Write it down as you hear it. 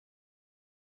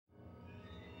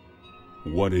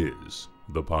What is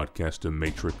the Podcaster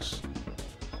Matrix?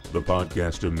 The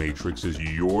Podcaster Matrix is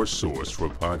your source for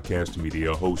podcast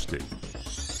media hosting.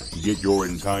 Get your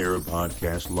entire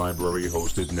podcast library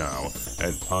hosted now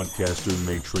at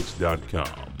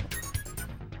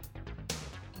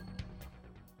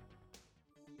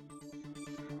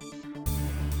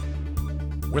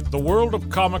podcastermatrix.com. With the world of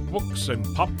comic books and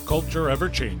pop culture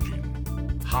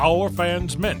ever-changing, how are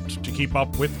fans meant to keep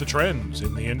up with the trends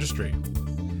in the industry?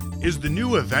 Is the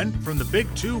new event from the Big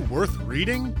Two worth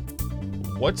reading?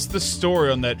 What's the story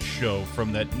on that show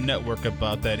from that network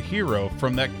about that hero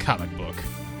from that comic book?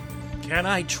 Can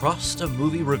I trust a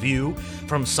movie review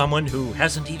from someone who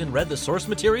hasn't even read the source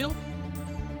material?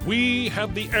 We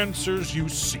have the answers you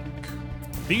seek.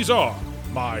 These are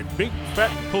my big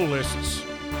fat pull lists,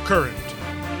 current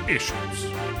issues.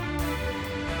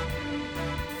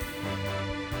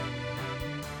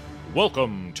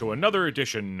 Welcome to another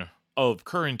edition of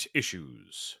Current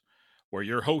Issues, where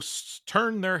your hosts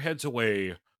turn their heads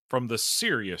away from the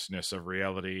seriousness of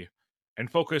reality and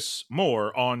focus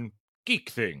more on geek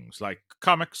things like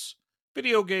comics,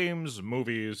 video games,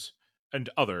 movies, and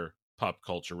other pop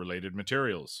culture related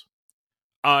materials.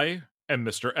 I am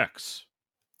Mr. X.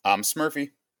 I'm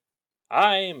Smurfy.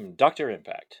 I'm Dr.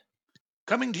 Impact.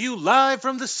 Coming to you live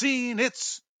from the scene,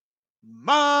 it's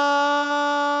Marv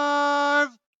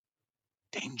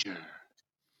Danger.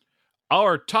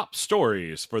 Our top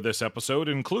stories for this episode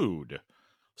include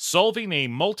solving a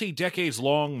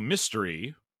multi-decades-long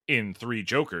mystery in Three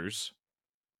Jokers,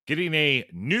 getting a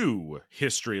new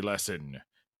history lesson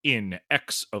in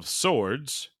X of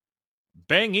Swords,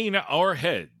 banging our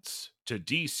heads to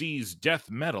DC's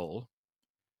death metal,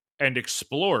 and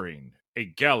exploring a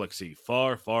galaxy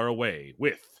far, far away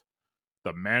with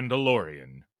The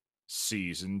Mandalorian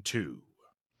Season 2.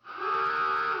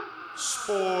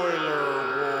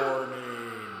 Spoiler warning.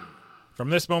 From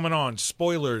this moment on,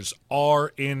 spoilers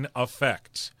are in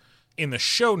effect. In the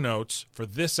show notes for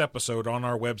this episode on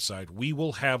our website, we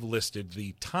will have listed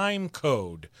the time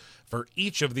code for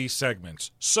each of these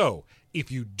segments. So, if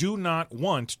you do not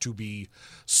want to be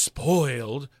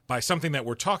spoiled by something that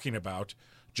we're talking about,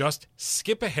 just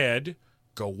skip ahead,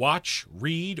 go watch,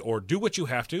 read, or do what you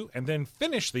have to, and then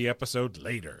finish the episode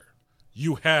later.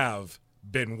 You have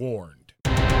been warned.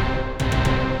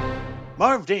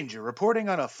 Marv Danger reporting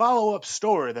on a follow-up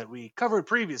story that we covered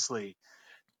previously.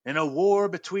 In a war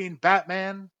between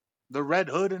Batman, the Red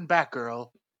Hood, and Batgirl,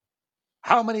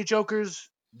 how many Jokers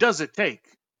does it take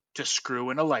to screw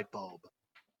in a light bulb?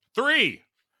 3.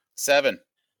 7.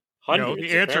 Hundreds,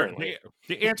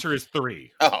 The answer is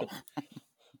 3. Oh.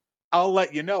 I'll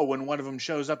let you know when one of them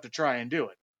shows up to try and do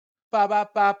it. Ba ba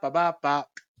ba ba ba ba.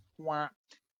 Wah.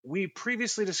 We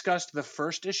previously discussed the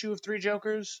first issue of Three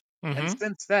Jokers, and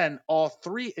since then, all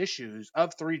 3 issues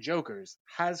of Three Jokers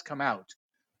has come out.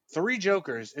 Three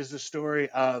Jokers is the story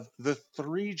of the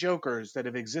 3 Jokers that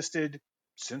have existed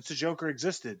since the Joker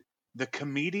existed: the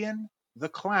comedian, the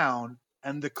clown,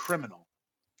 and the criminal.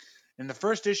 In the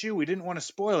first issue, we didn't want to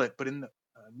spoil it, but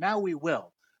now we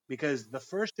will, because the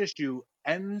first issue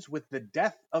ends with the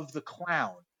death of the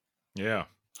clown. Yeah.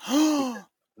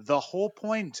 The whole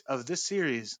point of this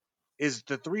series is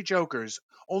the 3 Jokers.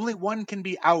 Only one can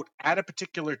be out at a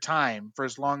particular time for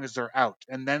as long as they're out,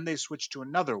 and then they switch to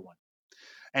another one.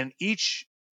 And each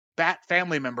Bat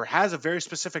family member has a very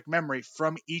specific memory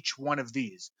from each one of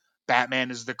these. Batman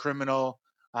is the criminal.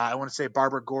 I want to say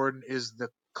Barbara Gordon is the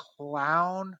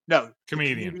clown. No,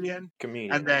 Comedian.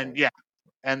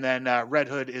 And then, Red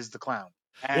Hood is the clown.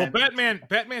 And, well,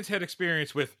 Batman's had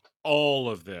experience with all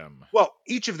of them. Well,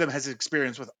 each of them has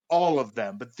experience with all of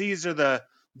them, but these are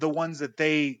the ones that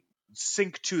they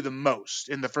sync to the most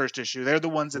in the first issue. They're the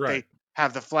ones that they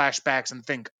have the flashbacks and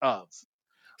think of.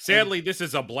 Sadly, this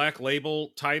is a Black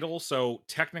Label title, so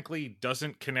technically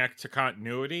doesn't connect to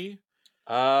continuity.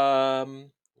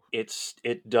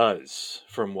 It does,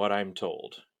 from what I'm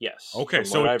told. Yes. Okay,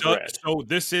 so it does. So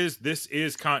this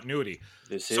is continuity.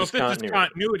 So if this is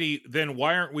continuity, then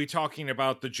why aren't we talking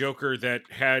about the Joker that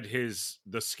had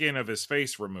the skin of his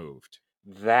face removed?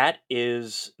 That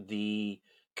is the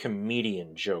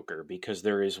comedian Joker, because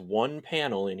there is one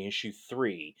panel in issue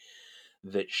 3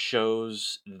 that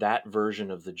shows that version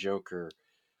of the Joker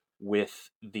with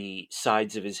the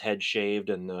sides of his head shaved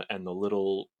and the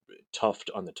little tuft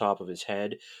on the top of his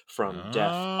head from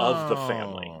Death of the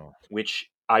Family, which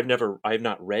I've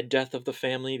not read Death of the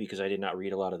Family because I did not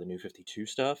read a lot of the New 52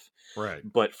 stuff. Right.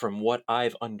 But from what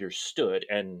I've understood,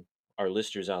 and our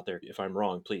listeners out there, if I'm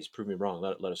wrong, please prove me wrong.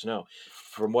 Let us know.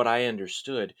 From what I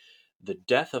understood, the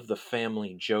Death of the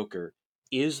Family Joker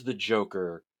is the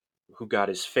Joker who got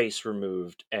his face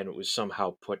removed and it was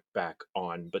somehow put back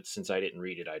on. But since I didn't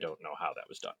read it, I don't know how that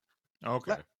was done.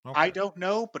 Okay. I don't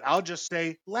know, but I'll just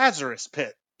say Lazarus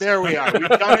Pit. There we are. We've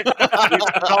done it.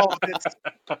 We've solved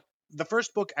it. The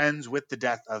first book ends with the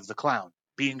death of the clown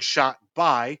being shot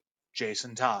by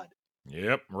Jason Todd.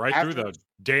 Yep, right through the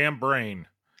damn brain.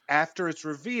 After it's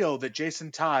revealed that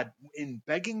Jason Todd, in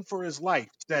begging for his life,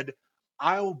 said,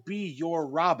 "I'll be your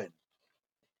Robin."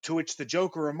 To which the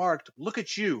Joker remarked, "Look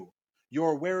at you.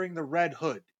 You're wearing the red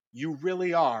hood. You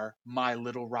really are my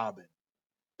little Robin."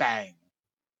 Bang.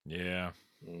 Yeah.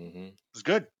 Mm-hmm. It was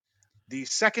good. The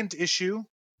second issue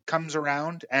comes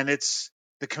around, and it's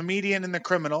the comedian and the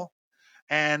criminal,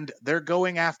 and they're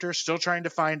going after, still trying to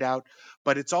find out,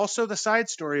 but it's also the side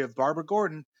story of Barbara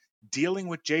Gordon dealing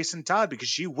with Jason Todd because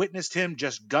she witnessed him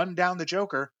just gun down the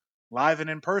Joker live and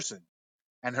in person,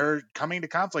 and her coming to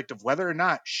conflict of whether or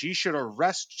not she should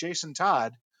arrest Jason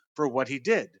Todd for what he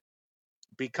did,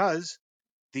 because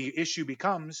the issue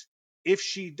becomes, if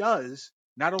she does,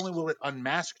 not only will it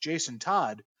unmask Jason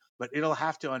Todd, but it'll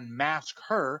have to unmask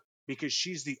her because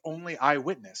she's the only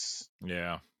eyewitness.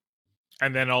 Yeah.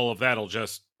 And then all of that'll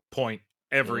just point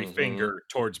every finger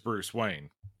towards Bruce Wayne.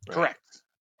 Right. Correct.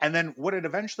 And then what it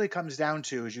eventually comes down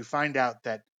to is you find out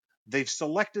that they've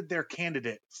selected their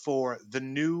candidate for the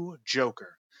new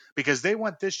Joker because they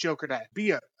want this Joker to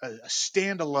be a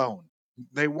standalone.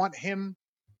 They want him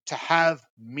to have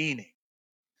meaning.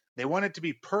 They want it to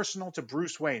be personal to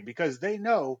Bruce Wayne because they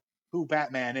know who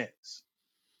Batman is.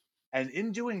 And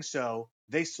in doing so,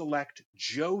 they select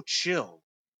Joe Chill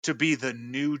to be the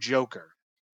new Joker.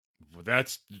 Well,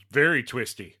 that's very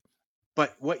twisty.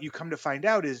 But what you come to find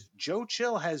out is Joe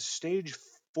Chill has stage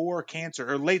 4 cancer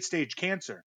or late stage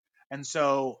cancer. And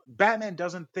so Batman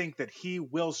doesn't think that he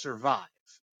will survive.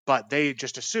 But they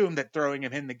just assume that throwing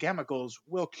him in the chemicals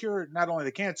will cure not only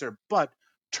the cancer, but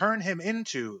turn him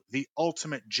into the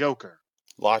ultimate Joker.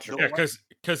 Logical. Yeah,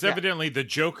 because evidently the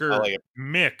Joker like it.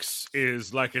 mix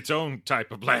is like its own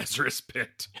type of Lazarus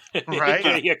Pit.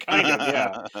 Right? Yeah, kind of,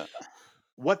 yeah.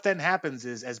 What then happens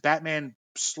is, as Batman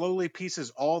slowly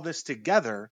pieces all this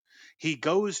together, he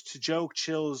goes to Joe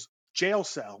Chill's jail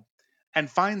cell and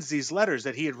finds these letters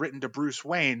that he had written to Bruce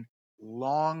Wayne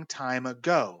long time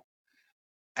ago.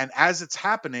 And as it's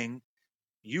happening,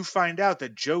 you find out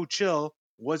that Joe Chill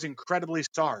was incredibly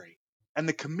sorry. And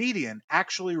the comedian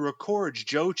actually records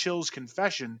Joe Chill's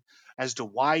confession as to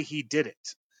why he did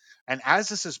it. And as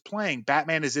this is playing,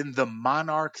 Batman is in the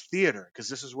Monarch Theater because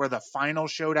this is where the final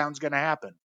showdown's going to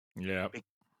happen. Yeah.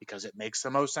 Because it makes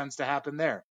the most sense to happen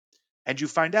there. And you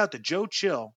find out that Joe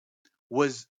Chill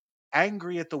was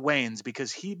angry at the Waynes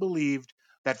because he believed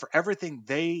that for everything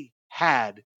they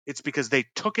had, it's because they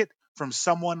took it from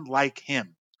someone like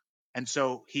him. And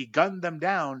so he gunned them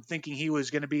down thinking he was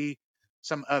going to be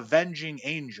some avenging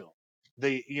angel,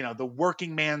 the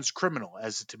working man's criminal,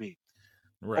 as to be.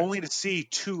 Right. Only to see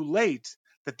too late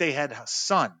that they had a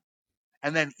son.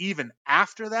 And then even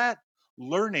after that,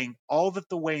 learning all that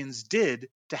the Waynes did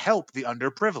to help the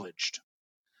underprivileged.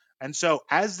 And so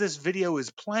as this video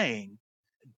is playing,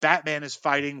 Batman is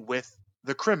fighting with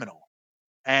the criminal.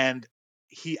 And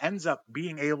he ends up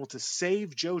being able to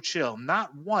save Joe Chill,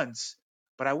 not once,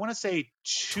 but I want to say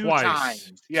two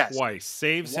times. Yes. Twice.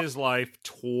 Saves his life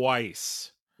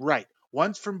twice. Right.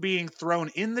 Once from being thrown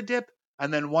in the dip,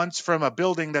 and then once from a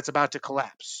building that's about to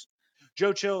collapse.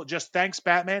 Joe Chill just thanks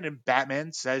Batman, and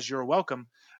Batman says, "You're welcome."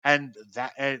 And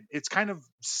it's kind of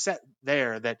set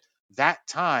there that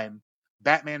time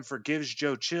Batman forgives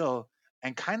Joe Chill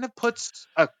and kind of puts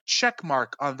a check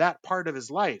mark on that part of his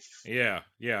life. Yeah,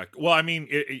 yeah. Well, I mean,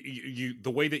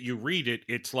 the way that you read it,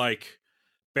 it's like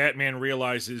Batman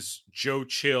realizes Joe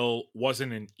Chill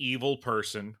wasn't an evil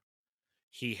person.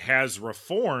 He has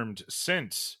reformed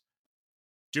since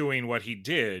doing what he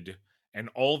did, and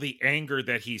all the anger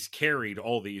that he's carried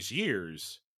all these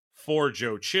years for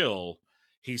Joe Chill,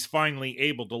 he's finally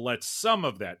able to let some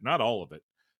of that, not all of it,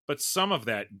 but some of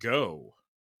that go.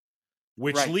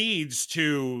 Which leads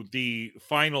to the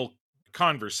final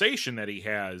conversation that he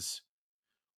has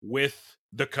with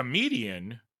the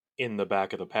comedian in the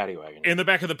back of the paddy wagon. In the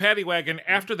back of the paddy wagon,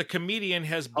 after the comedian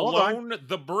has blown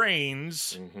the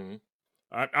brains. Mm-hmm.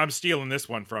 I'm stealing this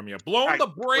one from you. Blown the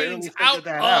brains out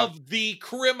of the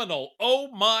criminal. Oh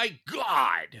my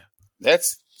God!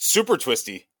 That's super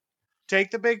twisty.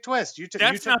 Take the big twist.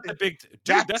 That's not the big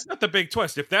dude. That's not the big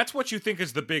twist. If that's what you think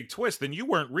is the big twist, then you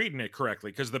weren't reading it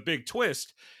correctly. Because the big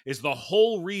twist is the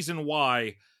whole reason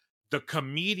why the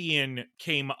comedian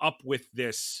came up with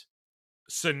this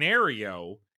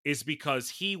scenario is because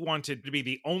he wanted to be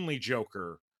the only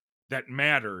Joker that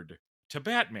mattered to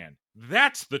Batman.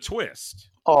 That's the twist.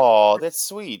 Oh, that's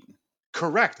sweet.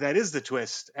 Correct. That is the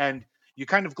twist. And you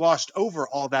kind of glossed over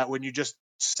all that when you just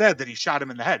said that he shot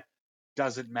him in the head.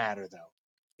 Doesn't matter, though.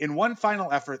 In one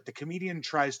final effort, the comedian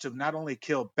tries to not only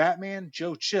kill Batman,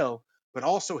 Joe Chill, but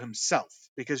also himself,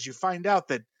 because you find out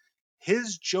that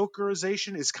his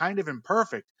Jokerization is kind of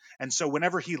imperfect. And so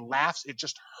whenever he laughs, it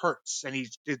just hurts. And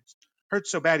it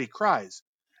hurts so bad he cries.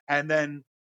 And then,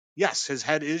 yes, his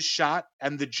head is shot,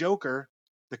 and the Joker,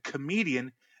 the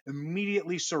comedian,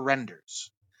 immediately surrenders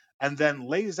and then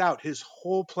lays out his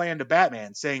whole plan to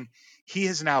Batman, saying he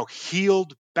has now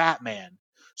healed Batman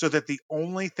so that the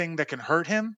only thing that can hurt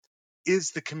him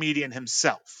is the comedian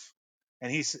himself.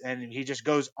 And he just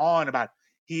goes on about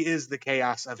he is the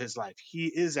chaos of his life. He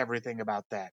is everything about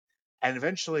that. And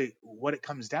eventually what it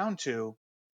comes down to,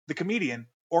 the comedian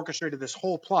orchestrated this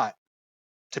whole plot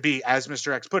to be, as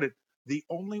Mr. X put it, the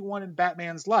only one in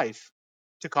Batman's life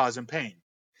to cause him pain.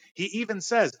 He even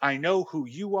says, I know who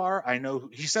you are.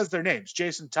 He says their names,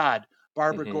 Jason Todd,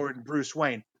 Barbara Gordon, Bruce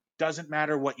Wayne. Doesn't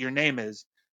matter what your name is,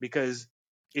 because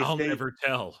I'll never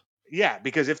tell. Yeah,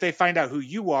 because if they find out who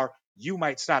you are, you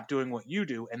might stop doing what you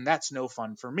do, and that's no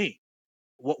fun for me.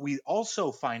 What we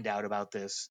also find out about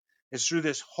this is through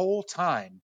this whole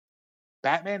time,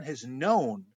 Batman has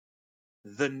known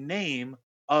the name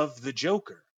of the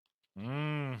Joker.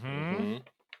 Mm-hmm.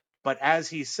 But as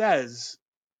he says,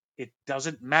 it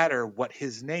doesn't matter what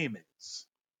his name is.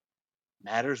 It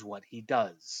matters what he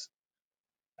does.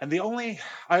 And gentlemen,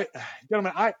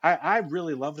 I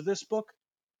really loved this book.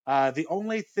 The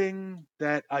only thing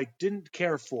that I didn't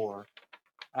care for,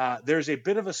 there's a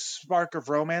bit of a spark of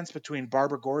romance between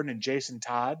Barbara Gordon and Jason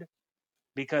Todd,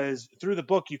 because through the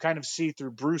book you kind of see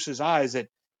through Bruce's eyes that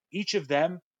each of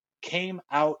them came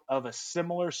out of a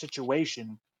similar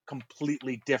situation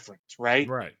completely different, right?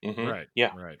 Right. Mhm. Right.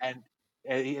 Yeah. Right. And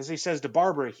as he says to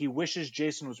Barbara, he wishes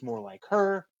Jason was more like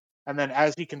her. And then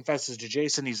as he confesses to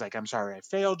Jason, he's like, I'm sorry I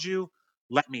failed you.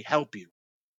 Let me help you.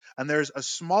 And there's a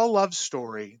small love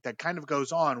story that kind of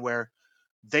goes on where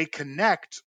they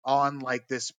connect on like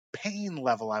this pain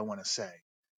level, I want to say.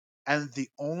 And the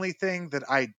only thing that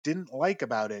I didn't like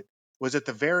about it was at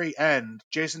the very end,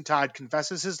 Jason Todd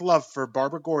confesses his love for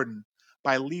Barbara Gordon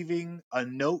by leaving a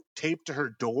note taped to her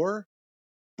door.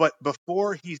 But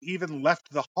before he's even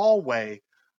left the hallway,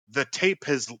 the tape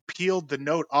has peeled the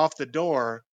note off the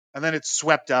door, and then it's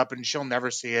swept up and she'll never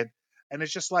see it. And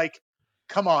it's just like,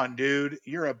 come on, dude,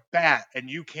 you're a bat and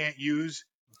you can't use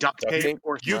duct tape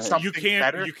or something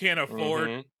better. You can't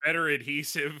afford better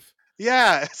adhesive.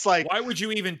 Yeah, it's like, why would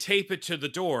you even tape it to the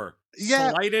door?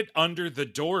 Yeah. Slide it under the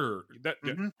door.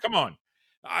 Come on.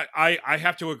 I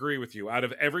have to agree with you. Out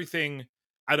of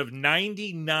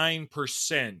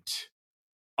 99%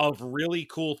 of really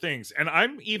cool things, and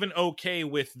I'm even okay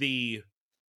with the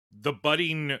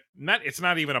budding, it's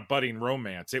not even a budding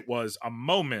romance. It was a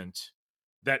moment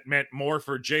that meant more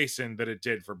for Jason than it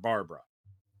did for Barbara.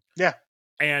 Yeah.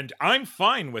 And I'm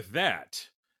fine with that.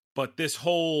 But this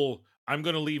whole, I'm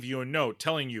going to leave you a note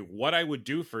telling you what I would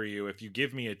do for you if you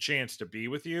give me a chance to be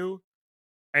with you.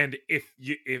 And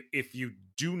if you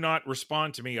do not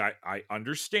respond to me, I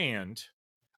understand.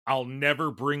 I'll never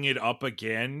bring it up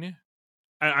again.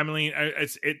 I mean,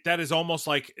 that is almost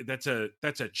like that's a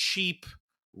cheap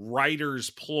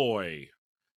writer's ploy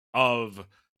of,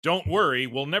 don't worry,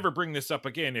 we'll never bring this up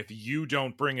again if you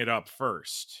don't bring it up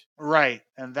first. Right,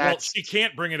 and that's... Well, she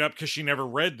can't bring it up because she never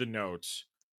read the notes.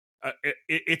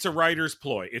 It's a writer's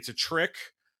ploy. It's a trick.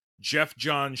 Jeff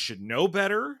Johns should know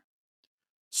better.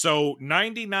 So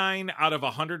 99 out of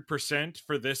 100%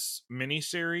 for this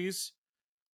miniseries.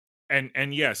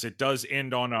 And yes, it does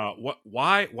end on a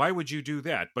why would you do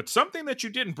that? But something that you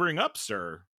didn't bring up,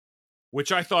 sir,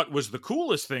 which I thought was the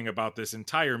coolest thing about this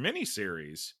entire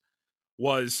miniseries,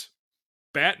 was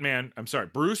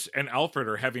Bruce and Alfred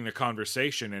are having a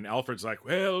conversation, and Alfred's like,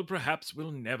 well, perhaps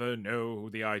we'll never know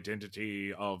the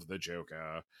identity of the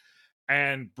Joker.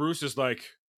 And Bruce is like,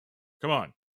 come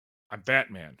on, I'm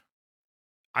Batman.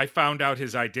 I found out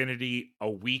his identity a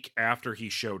week after he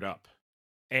showed up.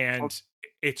 And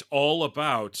it's all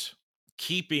about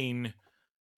keeping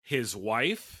his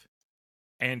wife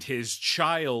and his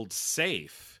child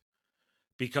safe.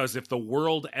 Because if the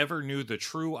world ever knew the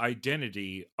true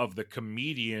identity of the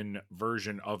comedian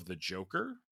version of the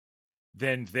Joker,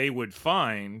 then they would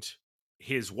find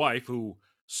his wife, who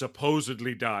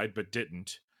supposedly died but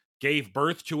didn't, gave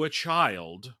birth to a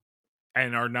child,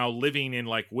 and are now living in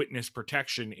like witness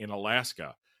protection in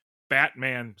Alaska.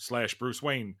 Batman / Bruce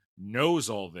Wayne knows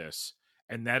all this,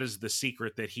 and that is the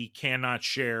secret that he cannot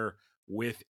share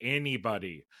with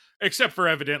anybody, except for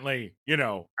evidently,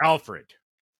 Alfred.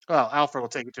 Well, Alfred will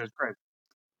take it to his grave.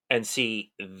 And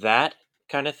see, that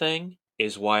kind of thing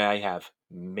is why I have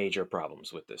major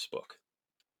problems with this book.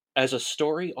 As a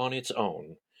story on its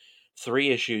own, 3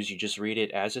 issues, you just read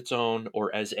it as its own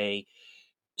or as a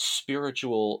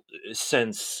spiritual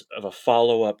sense of a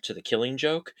follow-up to The Killing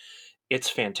Joke, it's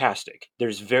fantastic.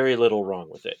 There's very little wrong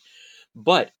with it.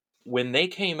 But when they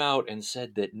came out and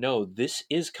said that, no, this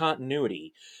is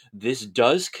continuity, this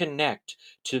does connect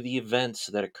to the events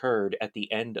that occurred at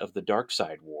the end of the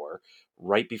Darkseid War,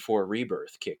 right before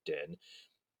Rebirth kicked in,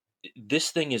 this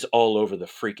thing is all over the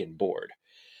freaking board.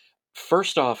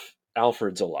 First off,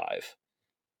 Alfred's alive.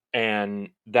 And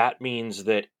that means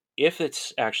that if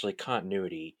it's actually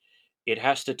continuity, it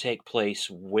has to take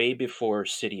place way before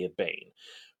City of Bane.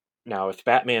 Now, if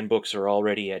Batman books are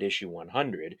already at issue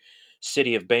 100,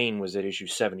 City of Bane was at issue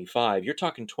 75, you're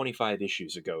talking 25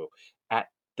 issues ago at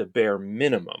the bare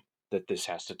minimum that this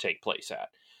has to take place at.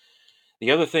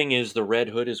 The other thing is the Red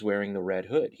Hood is wearing the Red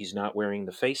Hood. He's not wearing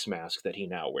the face mask that he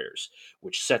now wears,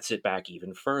 which sets it back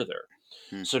even further.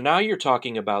 So now you're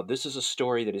talking about this is a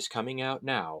story that is coming out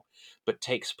now, but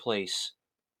takes place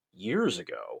years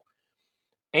ago.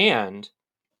 And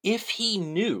if he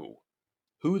knew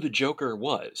who the Joker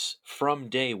was from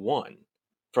day one,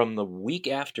 from the week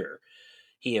after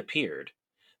he appeared,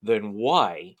 then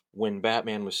why, when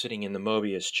Batman was sitting in the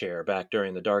Mobius chair back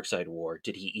during the Darkseid War,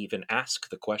 did he even ask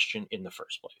the question in the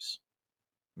first place?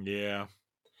 Yeah.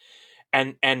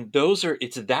 And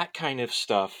it's that kind of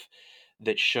stuff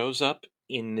that shows up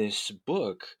in this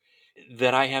book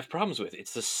that I have problems with.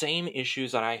 It's the same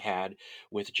issues that I had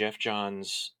with Jeff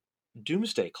Johns'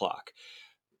 Doomsday Clock.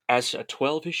 As a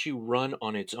 12-issue run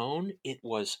on its own, it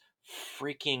was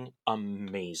freaking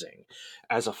amazing.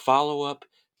 As a follow-up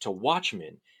to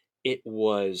Watchmen, it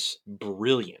was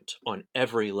brilliant on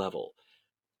every level.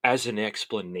 As an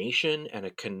explanation and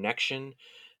a connection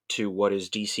to what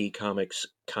is DC Comics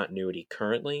continuity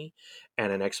currently,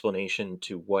 and an explanation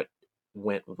to what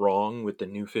went wrong with the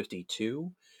New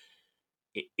 52,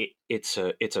 it's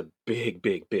a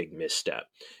big misstep.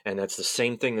 And that's the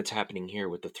same thing that's happening here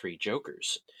with the 3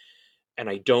 Jokers. And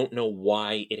I don't know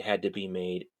why it had to be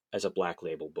made as a Black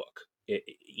Label book.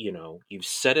 You've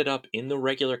set it up in the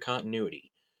regular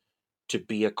continuity to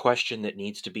be a question that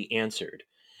needs to be answered.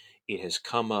 It has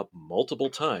come up multiple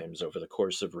times over the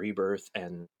course of Rebirth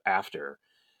and after.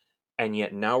 And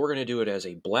yet now we're going to do it as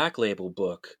a Black Label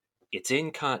book. It's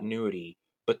in continuity,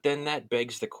 but then that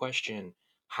begs the question,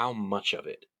 how much of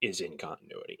it is in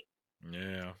continuity?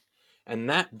 Yeah. And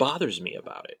that bothers me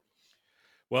about it.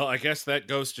 Well, I guess that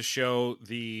goes to show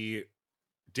the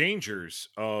dangers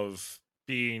of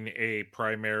being a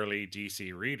primarily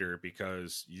DC reader,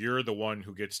 because you're the one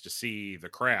who gets to see the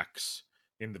cracks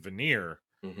in the veneer,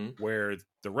 where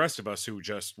the rest of us who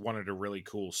just wanted a really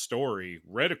cool story,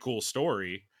 read a cool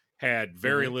story, had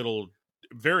very little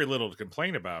to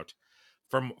complain about.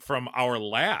 From our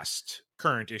last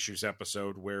current issues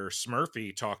episode, where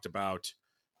Smurfy talked about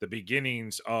the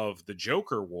beginnings of the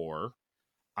Joker War,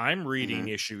 I'm reading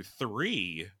issue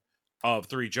 3 of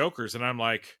 3 Jokers, and I'm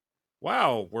like,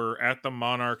 wow, we're at the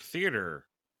Monarch Theater.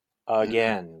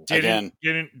 Again.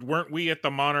 Weren't we at the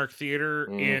Monarch Theater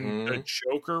in the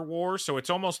Joker War? So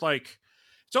it's almost like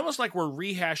we're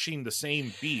rehashing the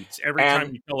same beats every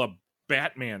time you tell a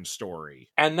Batman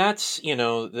story. And that's,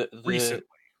 recently.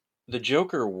 The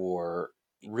Joker War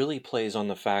really plays on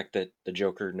the fact that the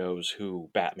Joker knows who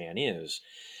Batman is,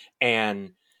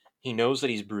 and he knows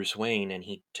that he's Bruce Wayne, and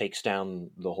he takes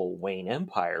down the whole Wayne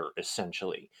Empire,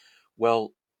 essentially.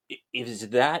 Well, is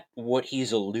that what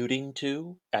he's alluding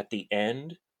to at the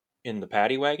end in the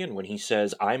paddy wagon when he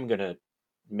says, I'm going to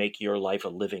make your life a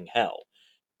living hell?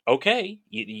 Okay,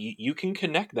 you can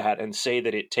connect that and say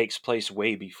that it takes place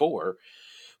way before,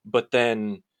 but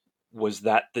then was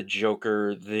that the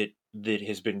Joker that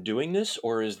has been doing this,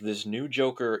 or is this new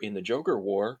Joker in the Joker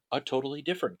War a totally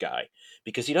different guy?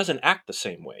 Because he doesn't act the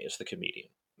same way as the comedian.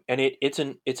 And it's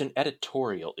an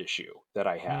editorial issue that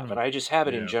I have, and I just have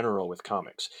it in general with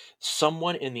comics.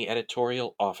 Someone in the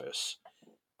editorial office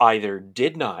either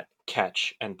did not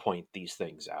catch and point these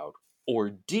things out, or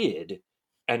did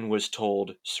and was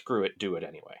told, screw it, do it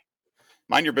anyway.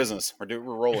 Mind your business. We're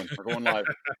rolling. We're going live.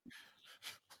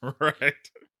 Right.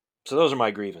 So those are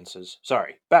my grievances.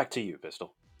 Sorry. Back to you,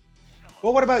 Pistol.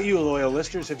 Well, what about you, loyal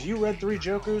listeners? Have you read 3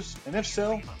 Jokers? And if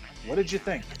so, what did you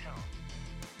think?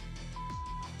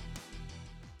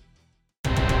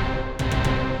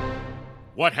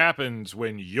 What happens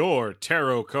when your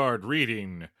tarot card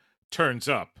reading turns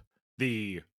up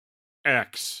the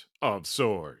X of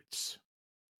Swords?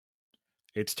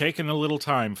 It's taken a little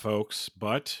time, folks,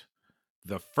 but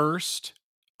the first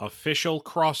official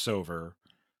crossover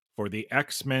for the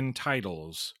X-Men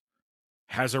titles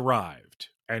has arrived,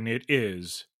 and it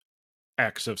is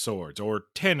X of Swords, or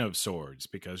 10 of Swords,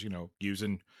 because,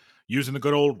 using the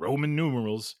good old Roman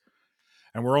numerals.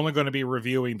 And we're only going to be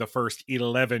reviewing the first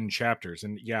 11 chapters.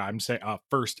 And yeah, I'm saying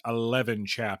first 11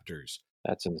 chapters.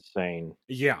 That's insane.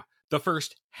 Yeah, the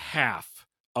first half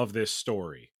of this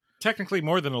story. Technically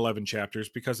more than 11 chapters,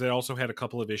 because they also had a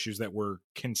couple of issues that were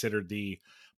considered the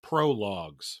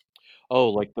prologues. Oh,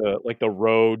 like the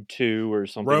Road to or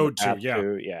something. Road to, yeah.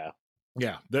 Yeah.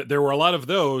 Yeah, there were a lot of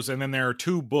those, and then there are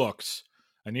 2 books,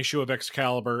 an issue of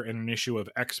Excalibur and an issue of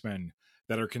X-Men,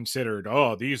 that are considered,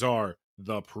 these are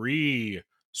the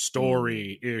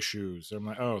pre-story issues. I'm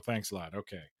like, thanks a lot.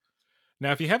 Okay.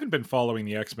 Now, if you haven't been following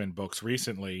the X-Men books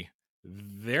recently,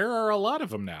 there are a lot of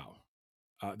them now.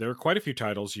 There are quite a few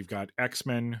titles. You've got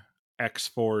X-Men,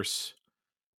 X-Force,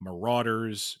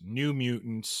 Marauders, New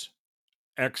Mutants,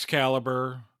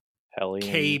 Excalibur,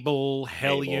 Cable,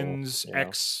 Hellions, yeah.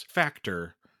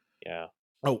 X-Factor. Yeah.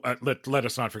 Oh, let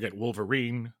us not forget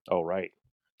Wolverine. Oh, right.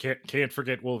 Can't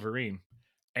forget Wolverine.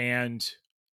 And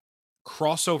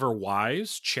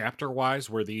crossover-wise, chapter-wise,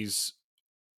 where these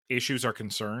issues are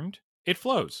concerned, it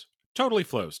flows. Totally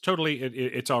flows. Totally,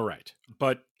 it's all right.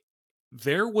 But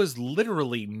there was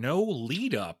literally no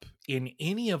lead-up in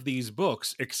any of these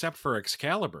books except for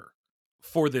Excalibur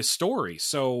for this story.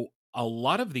 So a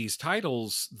lot of these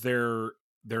titles, their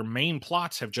main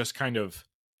plots have just kind of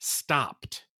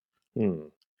stopped.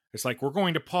 It's like, we're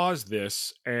going to pause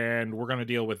this, and we're going to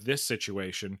deal with this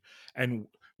situation, and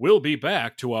we'll be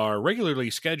back to our regularly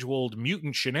scheduled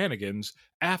mutant shenanigans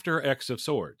after X of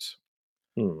Swords.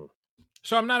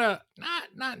 So I'm not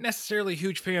necessarily a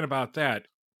huge fan about that.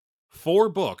 4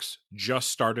 books just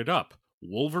started up: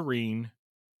 Wolverine,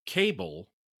 Cable,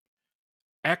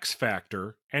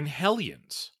 X-Factor, and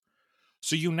Hellions.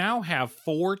 So you now have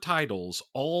 4 titles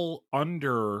all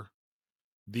under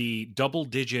the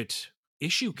double-digit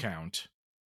issue count,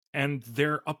 and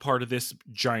they're a part of this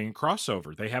giant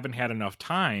crossover. They haven't had enough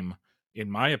time, in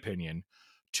my opinion,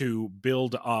 to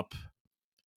build up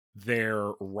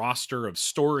their roster of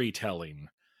storytelling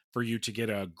for you to get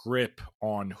a grip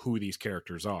on who these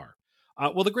characters are.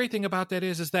 Well, the great thing about that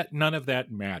is that none of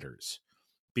that matters,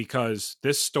 because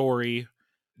this story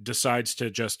decides to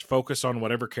just focus on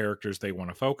whatever characters they want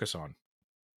to focus on.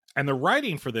 And the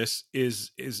writing for this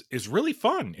is really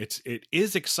fun. It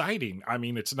is exciting. I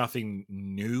mean, it's nothing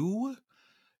new.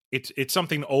 It's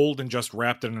something old and just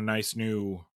wrapped in a nice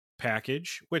new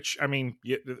package, which, I mean,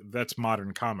 that's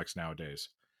modern comics nowadays.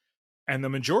 And the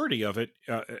majority of it,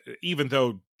 even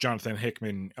though Jonathan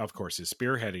Hickman, of course, is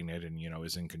spearheading it and,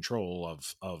 is in control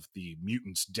of the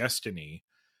mutants' destiny,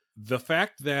 the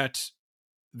fact that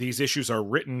these issues are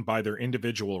written by their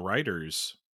individual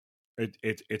writers,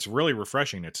 it's really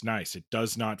refreshing. It's nice. It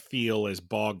does not feel as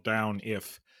bogged down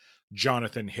if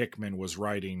Jonathan Hickman was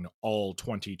writing all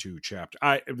 22 chapters.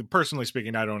 Personally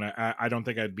speaking, I don't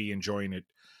think I'd be enjoying it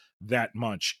that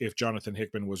much if Jonathan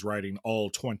Hickman was writing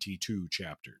all 22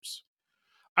 chapters.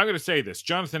 I'm going to say this: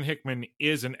 Jonathan Hickman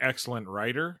is an excellent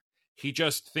writer. He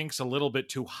just thinks a little bit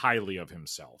too highly of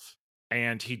himself,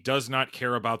 and he does not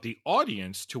care about the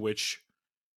audience to which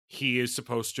he is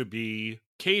supposed to be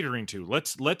catering to.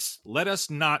 Let us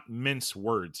not mince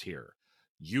words here.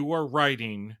 You are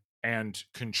writing and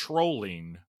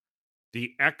controlling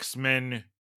the X-Men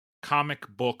comic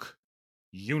book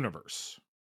universe.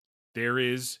 There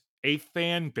is a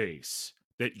fan base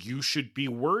that you should be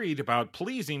worried about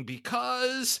pleasing,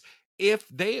 because if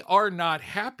they are not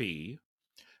happy,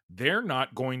 they're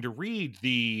not going to read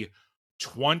the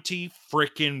 20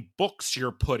 frickin' books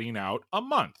you're putting out a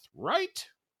month, right?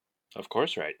 Of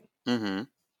course, right. Mm-hmm.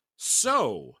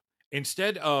 So,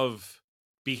 instead of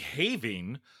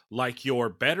behaving like you're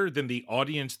better than the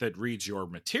audience that reads your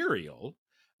material,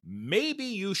 maybe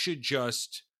you should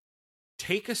just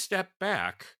take a step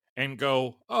back and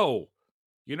go, oh,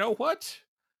 you know what?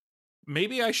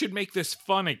 Maybe I should make this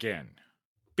fun again.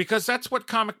 Because that's what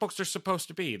comic books are supposed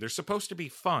to be. They're supposed to be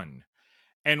fun.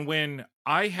 And when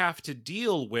I have to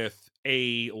deal with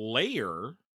a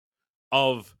layer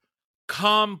of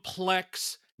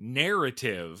complex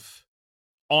narrative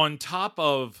on top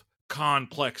of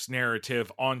complex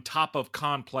narrative on top of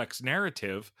complex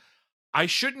narrative, I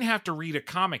shouldn't have to read a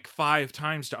comic 5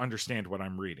 times to understand what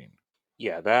I'm reading.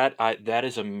 Yeah, that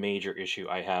is a major issue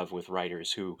I have with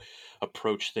writers who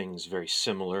approach things very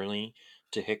similarly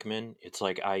to Hickman. It's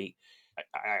like I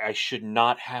should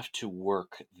not have to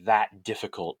work that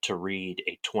difficult to read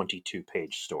a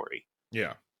 22-page story.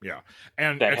 Yeah.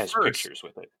 And that has pictures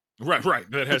with it. Right,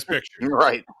 that has pictures.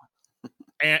 Right.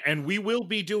 And we will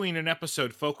be doing an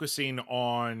episode focusing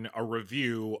on a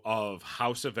review of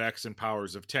House of X and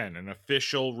Powers of 10, an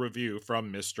official review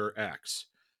from Mr. X.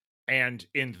 And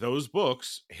in those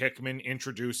books, Hickman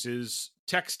introduces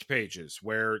text pages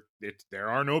where there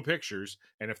are no pictures,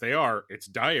 and if they are, it's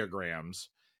diagrams,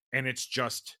 and it's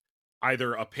just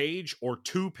either a page or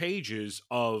 2 pages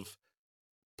of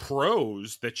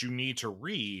prose that you need to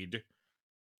read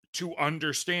to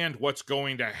understand what's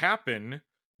going to happen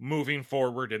moving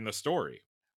forward in the story.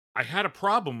 I had a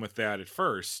problem with that at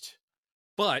first,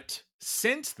 but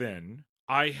since then,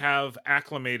 I have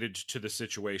acclimated to the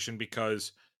situation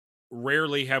because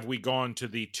rarely have we gone to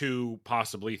the 2,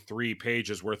 possibly 3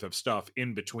 pages worth of stuff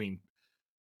in between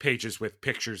pages with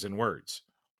pictures and words.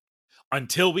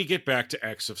 Until we get back to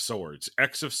X of Swords.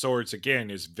 X of Swords, again,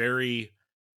 is very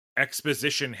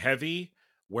exposition heavy,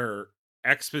 where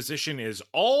exposition is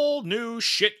all new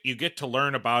shit you get to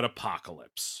learn about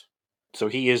Apocalypse. So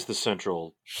he is the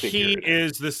central figure. He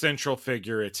is the central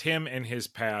figure. It's him and his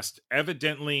past.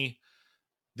 Evidently,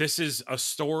 this is a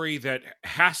story that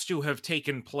has to have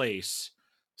taken place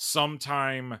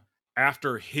sometime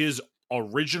after his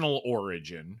original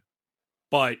origin,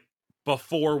 but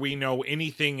before we know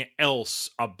anything else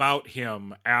about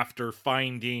him after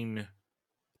finding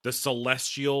the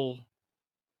celestial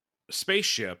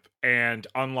spaceship and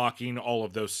unlocking all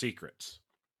of those secrets.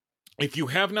 If you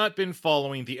have not been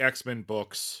following the X-Men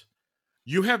books,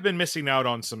 you have been missing out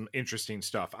on some interesting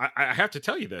stuff. I have to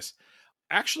tell you this.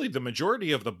 Actually, the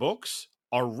majority of the books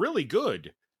are really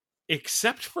good,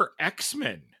 except for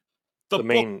X-Men. The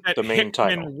main Hickman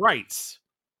title writes.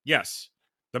 Yes,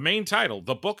 the main title,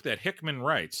 the book that Hickman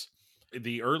writes.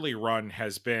 The early run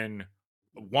has been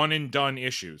one and done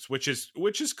issues, which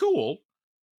is cool.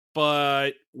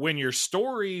 But when your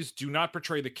stories do not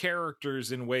portray the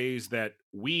characters in ways that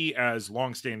we as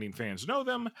longstanding fans know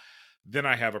them, then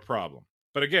I have a problem.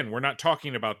 But again, we're not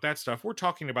talking about that stuff. We're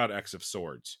talking about X of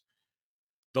Swords.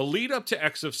 The lead up to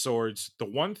X of Swords, the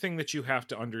one thing that you have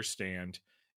to understand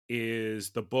is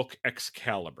the book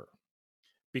Excalibur,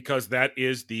 because that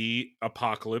is the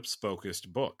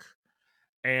Apocalypse-focused book.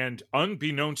 And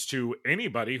unbeknownst to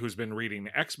anybody who's been reading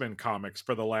X-Men comics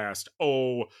for the last,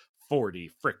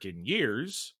 40 frickin'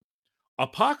 years,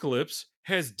 Apocalypse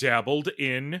has dabbled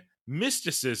in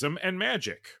mysticism and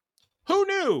magic. Who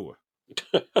knew?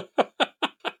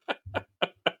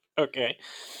 Okay.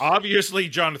 Obviously,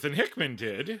 Jonathan Hickman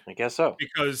did. I guess so.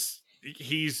 Because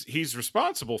he's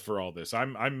responsible for all this.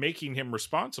 I'm making him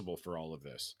responsible for all of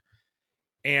this.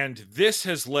 And this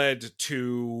has led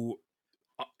to...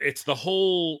 It's the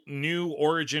whole new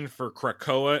origin for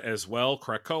Krakoa as well.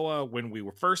 Krakoa, when we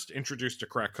were first introduced to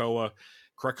Krakoa,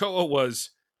 Krakoa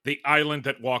was the island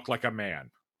that walked like a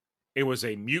man. It was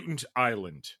a mutant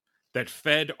island that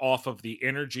fed off of the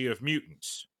energy of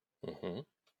mutants. Mm-hmm.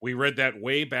 We read that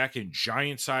way back in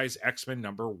Giant Size X-Men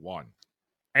 #1.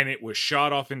 And it was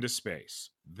shot off into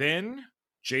space. Then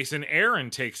Jason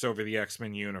Aaron takes over the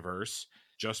X-Men universe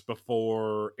just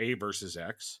before A versus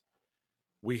X.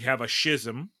 We have a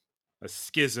schism,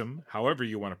 however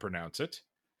you want to pronounce it.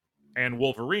 And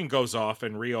Wolverine goes off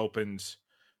and reopens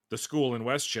the school in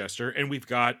Westchester, and we've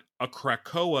got a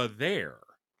Krakoa there.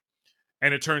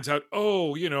 And it turns out,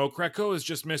 Krakoa is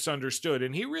just misunderstood,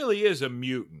 and he really is a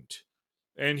mutant.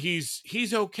 And he's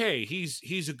okay.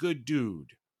 He's a good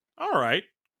dude. All right,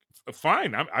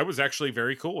 fine. I was actually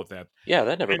very cool with that. Yeah,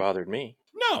 that never bothered me.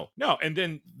 No. And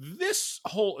then this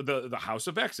whole, the House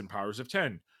of X and Powers of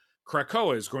 10,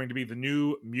 Krakoa is going to be the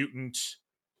new mutant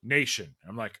nation.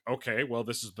 I'm like, okay, well,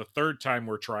 this is the 3rd time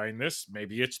we're trying this.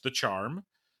 Maybe it's the charm.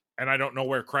 And I don't know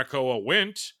where Krakoa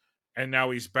went. And now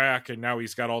he's back, and now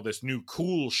he's got all this new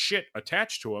cool shit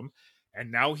attached to him.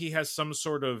 And now he has some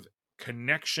sort of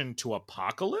connection to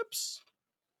Apocalypse.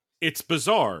 It's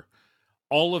bizarre.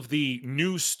 All of the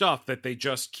new stuff that they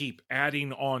just keep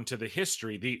adding on to the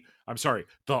history, the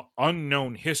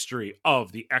unknown history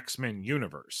of the X-Men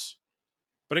universe.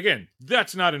 But again,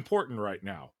 that's not important right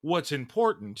now. What's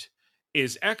important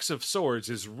is X of Swords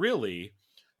is really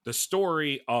the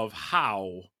story of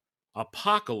how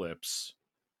Apocalypse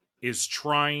is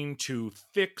trying to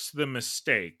fix the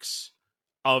mistakes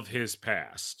of his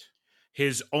past.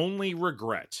 His only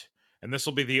regret, and this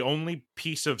will be the only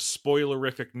piece of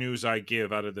spoilerific news I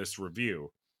give out of this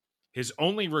review, his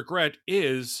only regret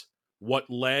is what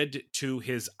led to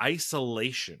his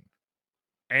isolation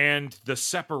and the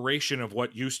separation of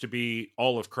what used to be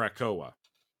all of Krakoa.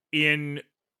 In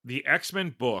the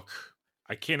X-Men book,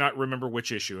 I cannot remember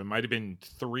which issue, it might have been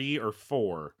 3 or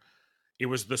 4, it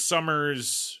was the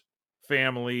Summers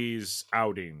family's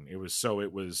outing. It was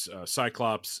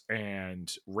Cyclops and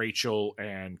Rachel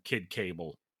and Kid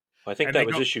Cable. I think that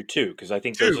was issue 2, because I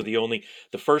think those are the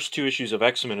first 2 issues of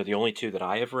X-Men are the only 2 that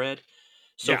I have read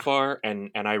so far,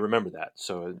 and I remember that,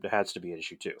 so it has to be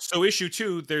issue 2. So issue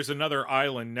 2, there's another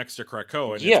island next to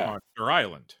Krakoa, and it's Monster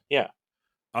Island. Yeah.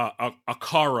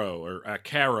 Akaro or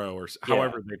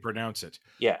however they pronounce it.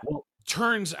 Yeah. Well,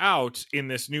 turns out in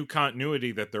this new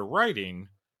continuity that they're writing,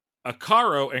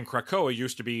 Akaro and Krakoa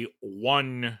used to be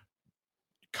one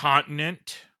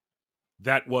continent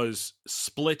that was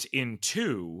split in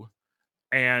 2,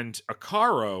 and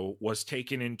Akaro was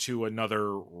taken into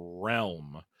another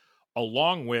realm,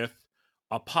 along with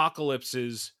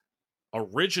Apocalypse's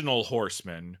original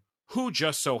Horsemen, who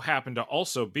just so happened to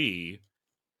also be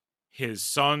his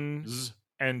sons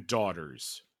and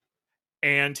daughters,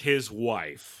 and his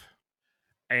wife.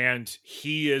 And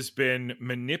he has been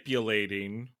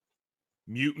manipulating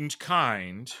mutant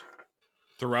kind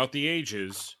throughout the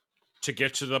ages to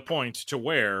get to the point to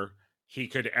where he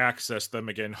could access them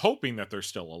again, hoping that they're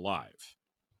still alive.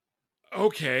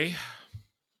 Okay,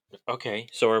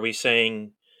 so are we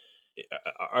saying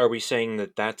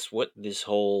that that's what this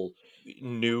whole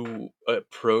new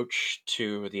approach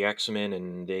to the X-Men,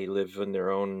 and they live in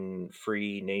their own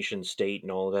free nation state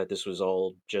and all of that, this was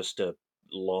all just a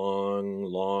long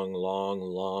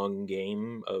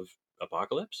game of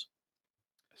Apocalypse?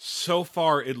 So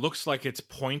far, it looks like it's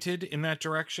pointed in that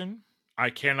direction. I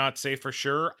cannot say for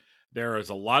sure. There is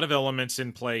a lot of elements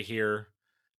in play here.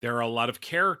 There are a lot of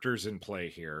characters in play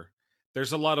here.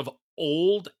 There's a lot of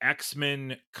old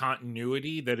X-Men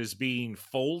continuity that is being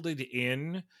folded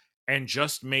in and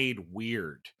just made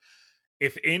weird.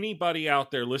 If anybody out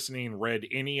there listening read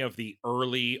any of the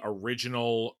early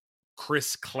original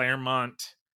Chris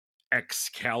Claremont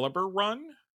Excalibur run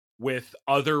with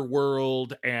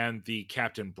Otherworld and the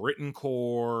Captain Britain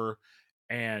Corps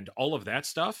and all of that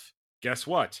stuff, guess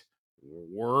what?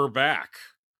 We're back.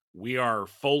 We are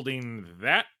folding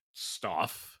that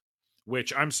stuff,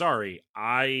 which I'm sorry,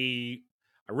 I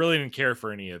really didn't care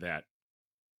for any of that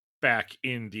back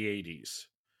in the 80s.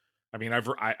 I mean,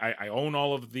 I own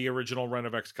all of the original run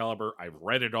of Excalibur. I've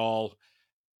read it all,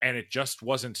 and it just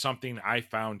wasn't something I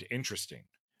found interesting.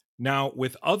 Now,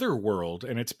 with Otherworld,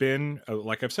 and it's been,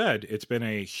 like I've said, it's been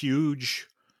a huge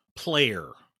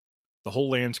player. The whole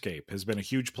landscape has been a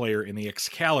huge player in the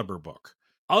Excalibur book.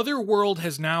 Otherworld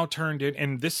has now turned in,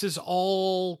 and this is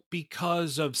all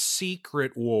because of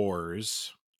Secret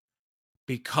Wars,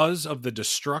 because of the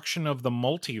destruction of the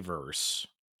multiverse.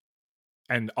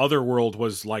 And Otherworld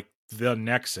was like the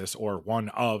nexus, or one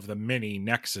of the many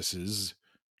nexuses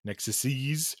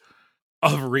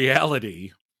of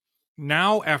reality.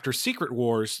 Now, after Secret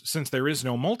Wars, since there is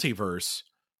no multiverse,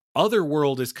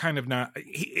 Otherworld is kind of not...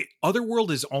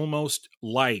 Otherworld is almost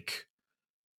like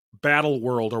Battle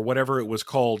World, or whatever it was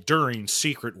called during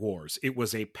Secret Wars. It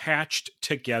was a patched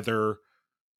together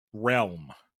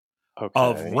realm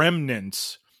of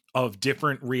remnants of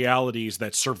different realities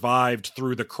that survived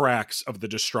through the cracks of the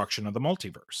destruction of the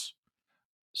multiverse.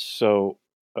 So,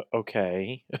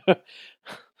 okay.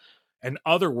 And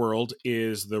Otherworld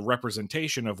is the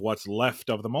representation of what's left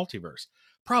of the multiverse.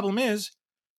 Problem is,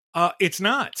 it's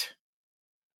not.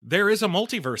 There is a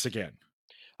multiverse again.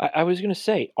 I was going to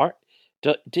say,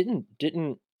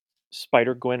 didn't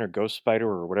Spider-Gwen or Ghost Spider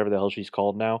or whatever the hell she's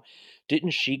called now,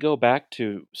 didn't she go back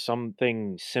to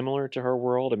something similar to her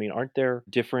world? I mean, aren't there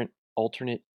different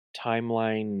alternate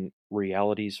timeline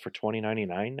realities for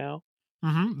 2099 now?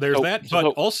 Mm-hmm. There's that, but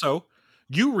also,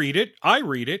 you read it, I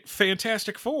read it,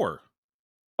 Fantastic Four.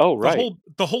 Oh, right.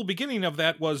 The whole beginning of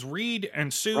that was Reed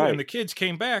and Sue and the kids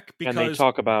came back because and they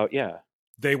talk about,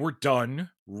 they were done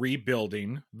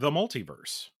rebuilding the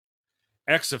multiverse.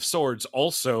 X of Swords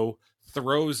also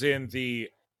throws in the,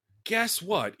 guess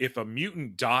what? If a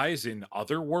mutant dies in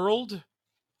Otherworld,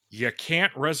 you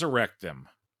can't resurrect them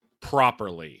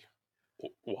properly.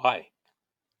 Why?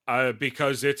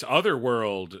 Because it's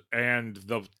Otherworld, and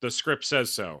the script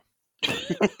says so.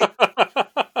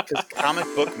 Because comic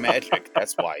book magic,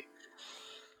 that's why.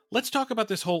 Let's talk about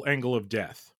this whole angle of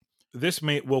death. This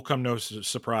will come no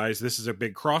surprise. This is a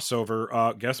big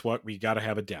crossover. Guess what? We got to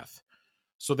have a death.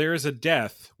 So there is a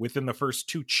death within the first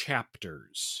 2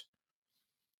 chapters.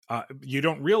 You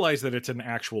don't realize that it's an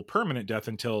actual permanent death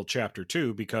until chapter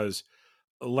 2, because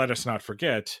let us not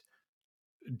forget,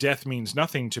 death means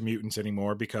nothing to mutants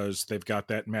anymore because they've got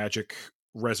that magic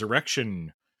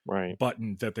resurrection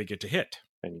button that they get to hit.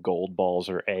 And Gold Balls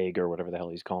or Egg or whatever the hell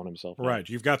he's calling himself. Right.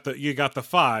 You got the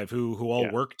 5 who all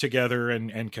work together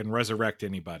and can resurrect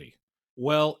anybody.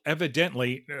 Well,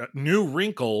 evidently, new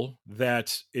wrinkle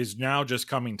that is now just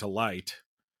coming to light.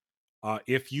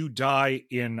 If you die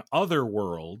in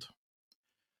Otherworld,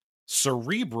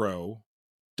 Cerebro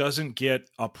doesn't get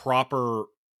a proper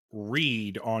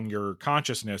read on your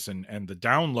consciousness, and the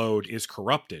download is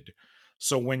corrupted.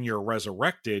 So when you're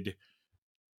resurrected,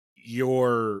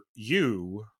 you're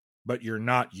you, but you're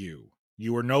not you.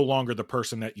 You are no longer the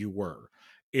person that you were.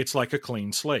 It's like a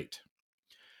clean slate.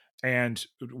 And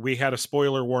we had a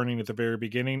spoiler warning at the very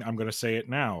beginning. I'm going to say it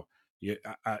now.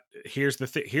 Here's the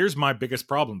thing. Here's my biggest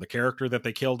problem: the character that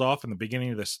they killed off in the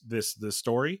beginning of this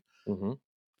story,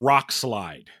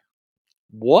 Rockslide.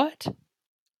 What?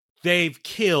 They've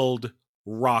killed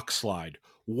Rockslide,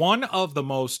 one of the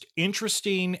most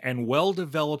interesting and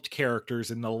well-developed characters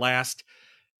in the last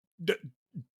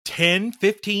 10,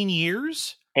 15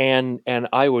 years. And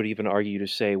I would even argue to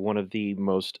say one of the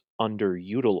most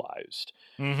underutilized.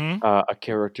 A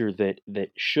character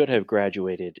that should have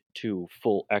graduated to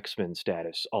full X-Men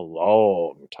status a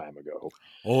long time ago.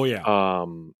 Oh yeah.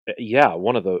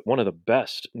 One of the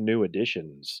best new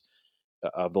additions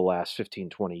of the last 15,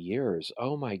 20 years.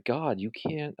 Oh my God, you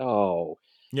can't. Oh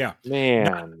yeah,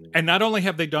 man. And not only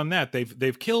have they done that,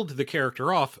 they've killed the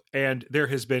character off, and there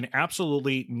has been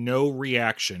absolutely no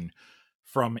reaction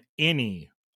from any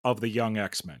of the young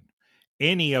X-Men.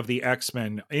 Any of the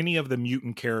X-Men, any of the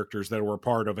mutant characters that were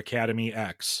part of Academy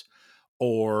X,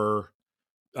 or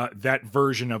that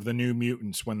version of the New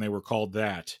Mutants when they were called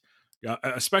that,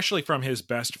 especially from his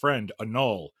best friend,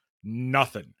 Annull,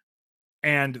 nothing.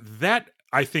 And that,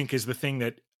 I think, is the thing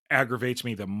that aggravates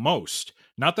me the most.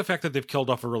 Not the fact that they've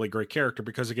killed off a really great character,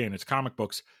 because, again, it's comic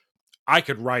books. I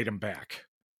could write him back.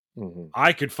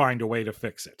 I could find a way to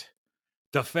fix it.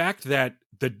 The fact that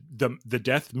the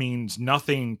death means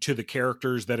nothing to the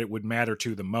characters that it would matter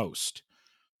to the most.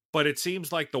 But it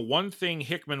seems like the one thing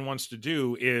Hickman wants to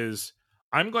do is,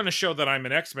 I'm going to show that I'm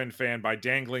an X-Men fan by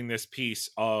dangling this piece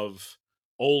of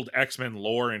old X-Men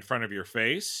lore in front of your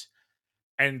face.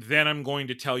 And then I'm going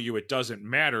to tell you it doesn't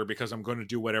matter because I'm going to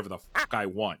do whatever the fuck I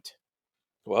want.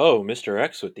 Whoa, Mr.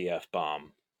 X with the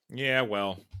F-bomb. Yeah,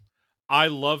 well, I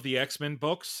love the X-Men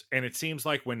books, and it seems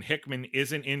like when Hickman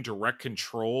isn't in direct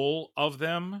control of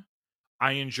them,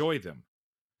 I enjoy them.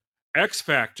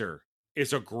 X-Factor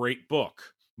is a great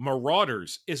book.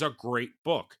 Marauders is a great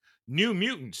book. New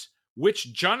Mutants,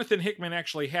 which Jonathan Hickman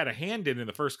actually had a hand in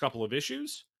the first couple of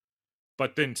issues,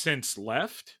 but then since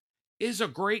left, is a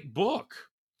great book.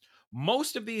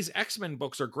 Most of these X-Men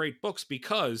books are great books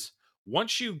because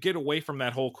once you get away from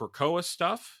that whole Krakoa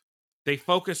stuff, they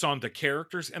focus on the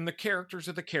characters, and the characters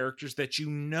are the characters that you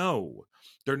know.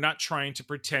 They're not trying to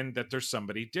pretend that there's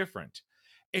somebody different,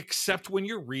 except when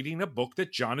you're reading a book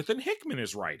that Jonathan Hickman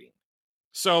is writing.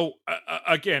 So,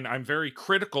 again, I'm very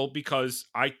critical because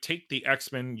I take the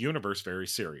X-Men universe very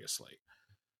seriously.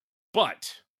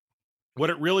 But what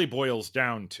it really boils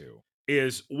down to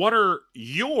is, what are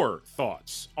your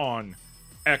thoughts on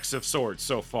X of Swords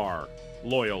so far,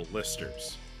 loyal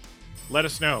listeners? Let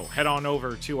us know. Head on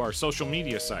over to our social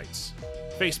media sites,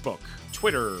 Facebook,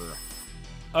 Twitter,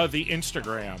 the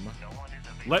Instagram.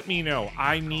 Let me know.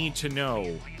 I need to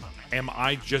know, am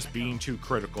I just being too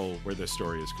critical where this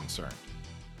story is concerned?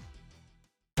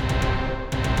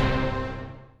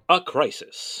 A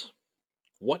crisis.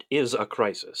 What is a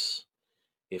crisis?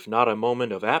 If not a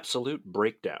moment of absolute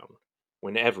breakdown,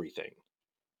 when everything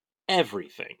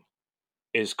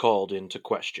is called into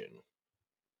question.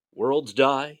 Worlds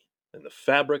die, and the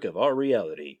fabric of our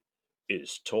reality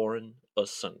is torn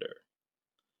asunder.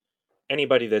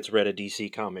 Anybody that's read a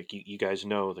DC comic, you guys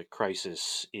know that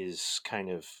Crisis is kind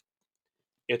of,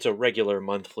 it's a regular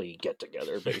monthly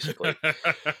get-together, basically.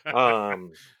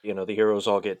 The heroes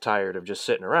all get tired of just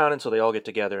sitting around, and so they all get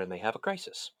together and they have a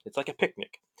crisis. It's like a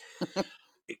picnic.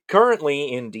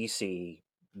 Currently in DC,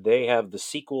 they have the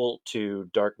sequel to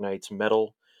Dark Knight's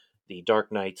Metal, the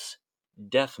Dark Knight's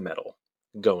Death Metal,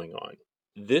 going on.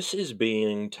 This is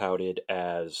being touted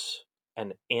as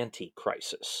an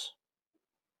anti-crisis,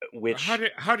 which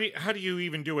how do you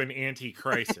even do an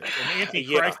anti-crisis? An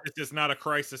anti-crisis is not a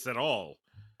crisis at all.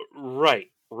 Right.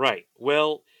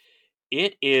 Well,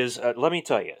 it is. Let me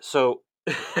tell you. So,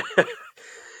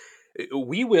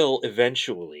 we will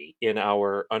eventually, in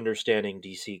our understanding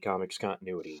DC Comics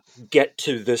continuity, get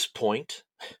to this point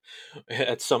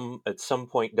at some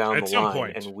point down the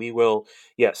line, and we will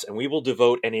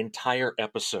devote an entire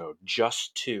episode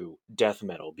just to Death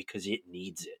Metal because it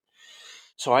needs it.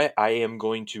 So I am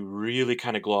going to really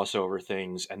kind of gloss over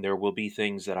things, and there will be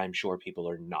things that I'm sure people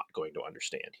are not going to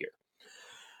understand here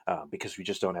because we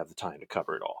just don't have the time to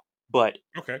cover it all. But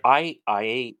okay.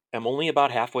 I am only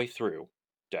about halfway through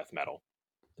Death Metal.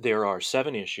 There are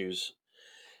 7 issues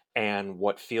and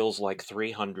what feels like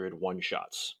 300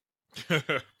 one-shots.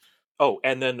 Oh,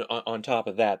 and then on top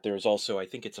of that, there's also, I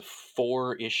think it's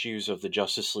 4 issues of the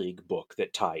Justice League book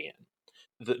that tie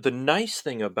in. The nice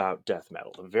thing about Death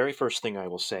Metal, the very first thing I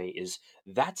will say is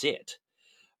that's it.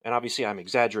 And obviously I'm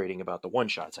exaggerating about the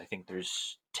one-shots. I think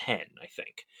there's 10, I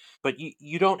think. But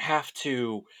you don't have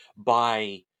to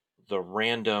buy the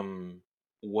random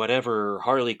whatever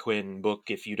Harley Quinn book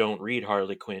if you don't read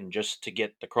Harley Quinn just to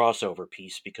get the crossover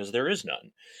piece, because there is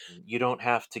none. You don't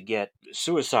have to get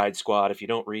Suicide Squad if you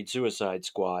don't read Suicide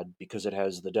Squad because it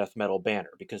has the Death Metal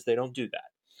banner, because they don't do that.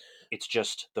 It's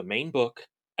just the main book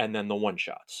and then the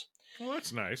one-shots. Well,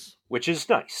 that's nice. Which is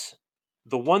nice.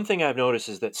 The one thing I've noticed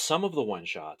is that some of the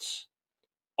one-shots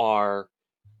are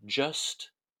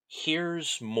just,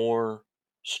 here's more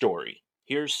story.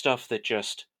 Here's stuff that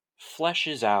just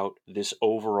fleshes out this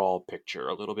overall picture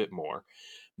a little bit more.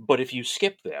 But if you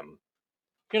skip them,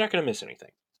 you're not going to miss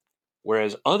anything.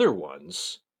 Whereas other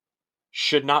ones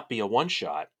should not be a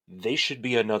one-shot. They should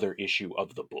be another issue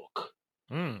of the book.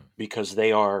 Because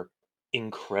they are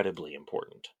incredibly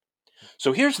important.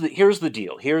 So here's the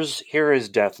deal. Here is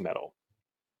Death Metal.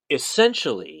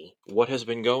 Essentially, what has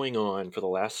been going on for the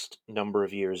last number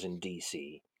of years in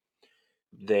DC,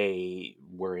 they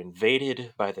were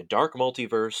invaded by the Dark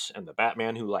Multiverse and the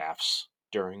Batman Who Laughs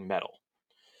during Metal.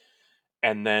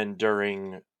 And then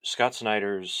during Scott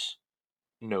Snyder's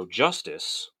No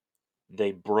Justice,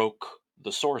 they broke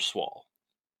the Source Wall.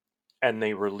 And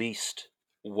they released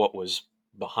what was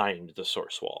behind the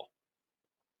Source Wall,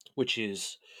 which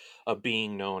is a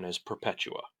being known as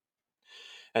Perpetua.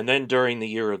 And then during the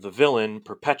Year of the Villain,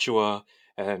 Perpetua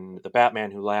and the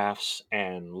Batman Who Laughs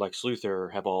and Lex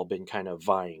Luthor have all been kind of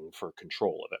vying for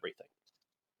control of everything.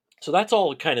 So that's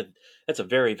all that's a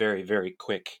very, very, very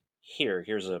quick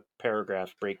here's a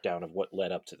paragraph breakdown of what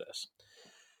led up to this.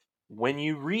 When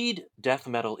you read Death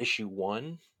Metal issue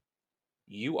 1,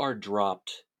 you are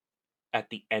dropped at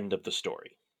the end of the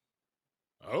story.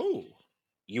 Oh.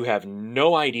 You have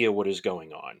no idea what is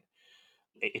going on.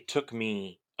 It took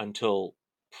me until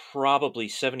probably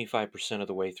 75% of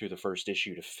the way through the first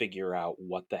issue to figure out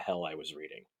what the hell I was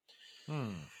reading.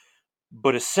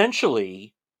 But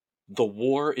essentially, the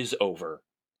war is over.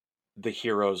 The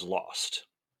heroes lost.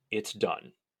 It's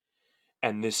done.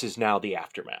 And this is now the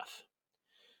aftermath.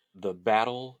 The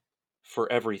battle for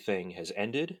everything has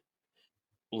ended.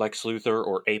 Lex Luthor,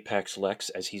 or Apex Lex,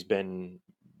 as he's been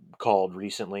called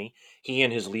recently, he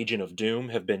and his Legion of Doom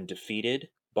have been defeated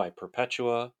by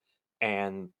Perpetua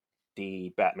and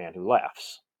the Batman Who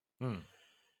Laughs.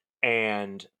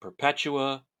 And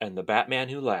Perpetua and the Batman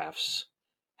Who Laughs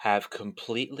have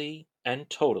completely and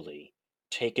totally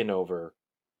taken over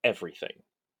everything.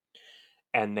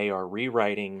 And they are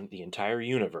rewriting the entire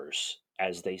universe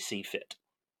as they see fit.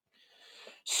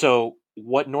 So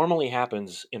what normally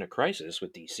happens in a crisis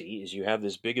with DC is you have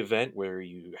this big event where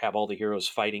you have all the heroes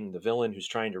fighting the villain who's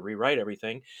trying to rewrite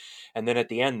everything, and then at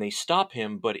the end they stop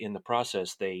him, but in the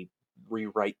process they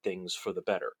rewrite things for the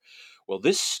better. Well,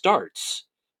 this starts,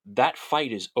 that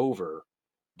fight is over,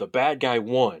 the bad guy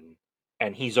won,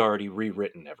 and he's already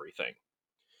rewritten everything.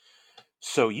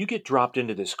 So you get dropped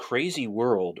into this crazy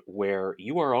world where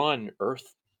you are on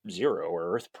Earth Zero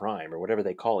or Earth Prime or whatever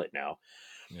they call it now.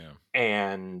 Yeah.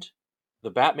 And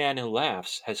the Batman Who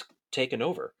Laughs has taken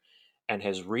over and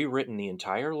has rewritten the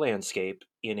entire landscape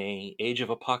in a Age of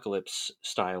Apocalypse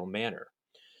style manner.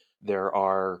 There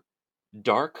are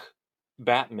dark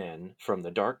Batmen from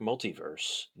the Dark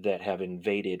Multiverse that have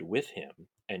invaded with him,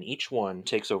 and each one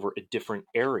takes over a different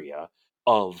area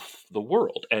of the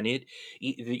world. And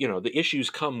the issues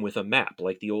come with a map,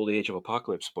 like the old Age of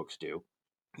Apocalypse books do.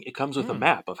 It comes with a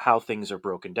map of how things are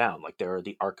broken down. Like there are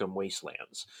the Arkham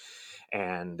Wastelands,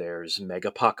 and there's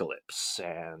Megapocalypse,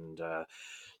 and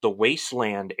the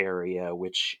Wasteland area,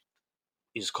 which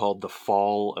is called the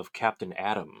Fall of Captain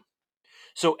Atom.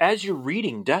 So as you're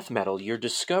reading Death Metal, you're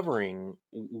discovering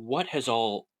what has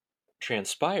all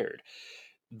transpired.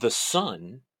 The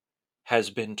sun has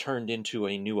been turned into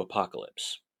a new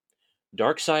apocalypse.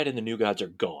 Darkseid and the New Gods are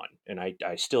gone, and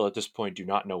I still at this point do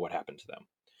not know what happened to them.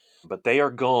 But they are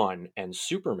gone, and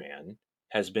Superman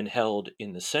has been held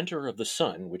in the center of the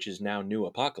sun, which is now New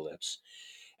Apocalypse,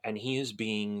 and he is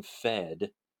being fed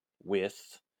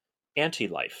with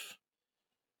anti-life,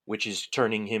 which is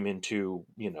turning him into,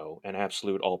 an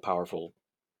absolute all-powerful,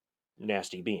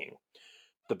 nasty being.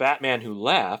 The Batman Who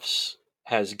Laughs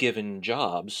has given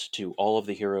jobs to all of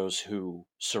the heroes who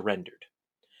surrendered.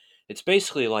 It's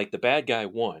basically like the bad guy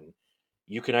won.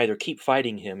 You can either keep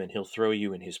fighting him and he'll throw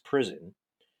you in his prison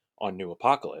on New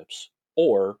Apocalypse,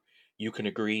 or you can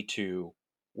agree to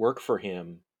work for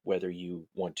him whether you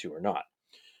want to or not.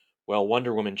 Well,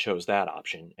 Wonder Woman chose that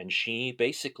option, and she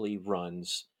basically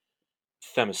runs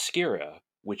Themyscira,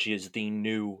 which is the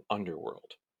new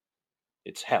underworld.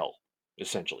 It's hell,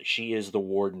 essentially. She is the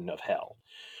warden of hell.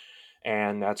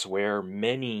 And that's where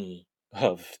many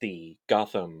of the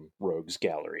Gotham Rogues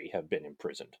Gallery have been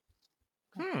imprisoned.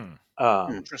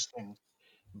 Interesting.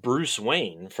 Bruce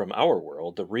Wayne from our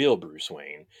world, the real Bruce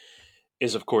Wayne,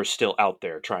 is of course still out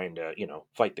there trying to,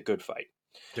 fight the good fight.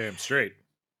 Damn straight.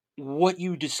 What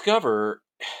you discover,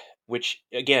 which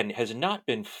again has not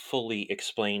been fully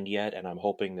explained yet, and I'm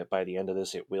hoping that by the end of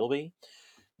this it will be,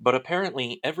 but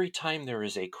apparently every time there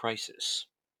is a crisis,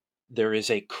 there is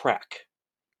a crack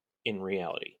in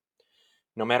reality.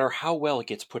 No matter how well it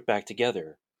gets put back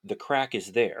together, the crack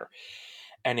is there,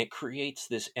 and it creates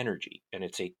this energy, and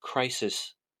it's a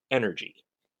crisis energy,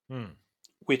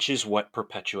 which is what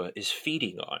Perpetua is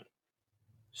feeding on.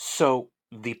 So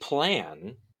the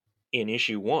plan in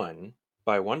issue 1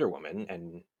 by Wonder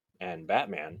Woman and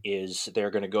Batman is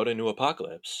they're going to go to New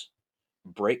Apokolips,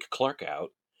 break Clark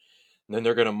out, and then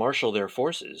they're going to marshal their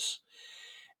forces,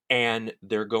 and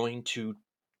they're going to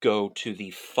go to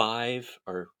the 5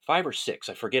 or 6,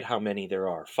 I forget how many there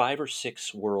are, 5 or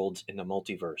 6 worlds in the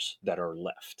multiverse that are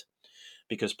left,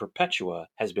 because Perpetua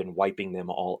has been wiping them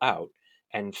all out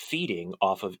and feeding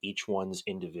off of each one's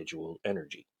individual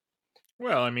energy.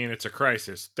 Well, I mean, it's a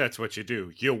crisis. That's what you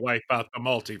do. You wipe out the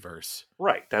multiverse.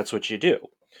 Right, that's what you do.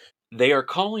 They are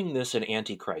calling this an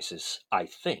anti-crisis, I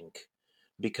think,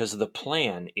 because the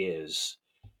plan is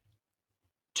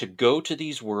to go to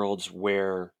these worlds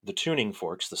where the tuning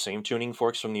forks, the same tuning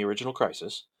forks from the original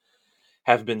Crisis,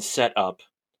 have been set up,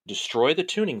 destroy the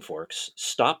tuning forks,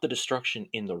 stop the destruction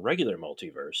in the regular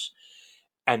multiverse,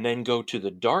 and then go to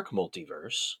the dark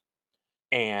multiverse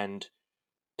and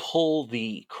pull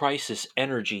the Crisis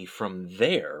energy from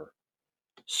there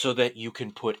so that you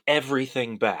can put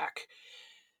everything back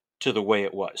to the way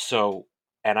it was. So,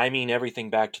 and I mean everything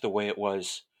back to the way it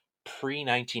was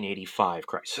pre-1985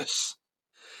 Crisis.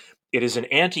 It is an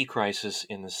anti-crisis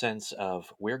in the sense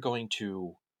of we're going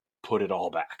to put it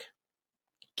all back.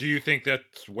 Do you think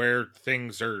that's where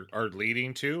things are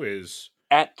leading to? Is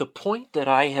at the point that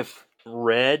I have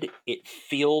read, it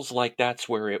feels like that's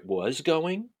where it was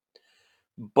going.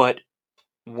 But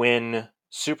when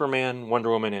Superman, Wonder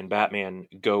Woman, and Batman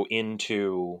go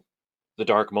into the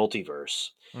Dark Multiverse,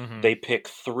 they pick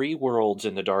 3 worlds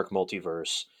in the Dark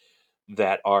Multiverse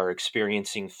that are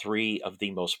experiencing 3 of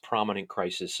the most prominent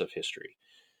crises of history.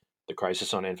 The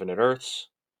Crisis on Infinite Earths,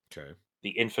 the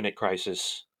Infinite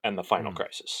Crisis, and the Final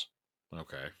Crisis.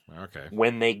 Okay.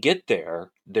 When they get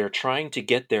there, they're trying to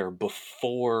get there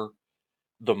before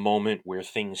the moment where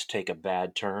things take a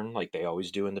bad turn, like they always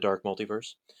do in the Dark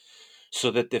Multiverse, so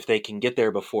that if they can get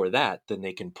there before that, then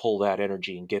they can pull that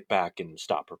energy and get back and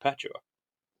stop Perpetua.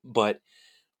 But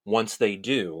once they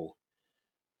do,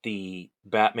 the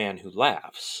Batman Who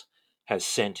Laughs has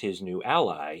sent his new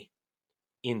ally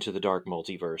into the Dark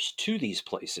Multiverse to these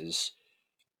places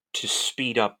to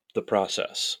speed up the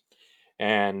process.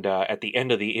 And at the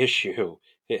end of the issue,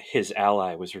 his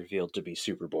ally was revealed to be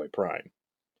Superboy Prime.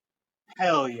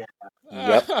 Hell yeah.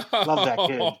 Yep. Love that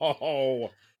kid. Oh.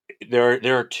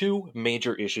 There are 2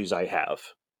 major issues I have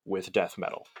with Death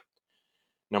Metal.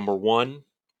 Number 1,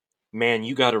 man,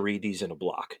 you got to read these in a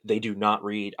block. They do not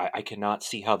read. I cannot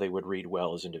see how they would read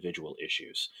well as individual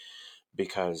issues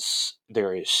because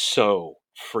there is so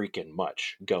freaking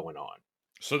much going on.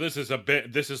 So this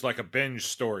is like a binge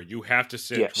story. You have to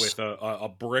sit with a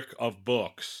brick of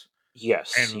books.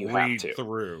 Yes, and you read have to.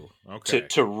 Through. Okay.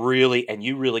 To really, and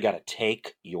you really got to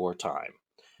take your time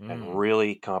and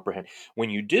really comprehend. When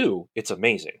you do, it's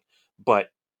amazing, but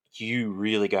you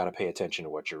really got to pay attention to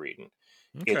what you're reading.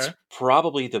 Okay. It's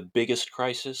probably the biggest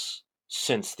crisis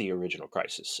since the original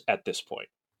Crisis at this point.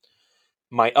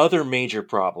 My other major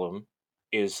problem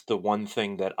is the one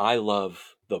thing that I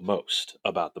love the most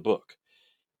about the book.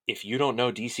 If you don't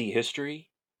know DC history,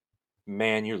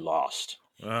 man, you're lost.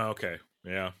 Okay.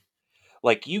 Yeah.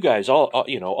 Like you guys,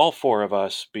 all 4 of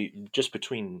us, just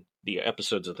between the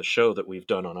episodes of the show that we've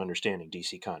done on understanding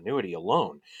DC continuity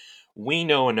alone, we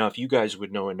know enough, you guys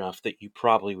would know enough that you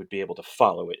probably would be able to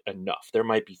follow it enough. There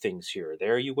might be things here or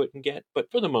there you wouldn't get,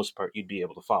 but for the most part, you'd be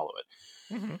able to follow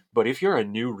it. But if you're a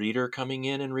new reader coming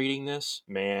in and reading this,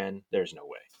 man, there's no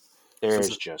way.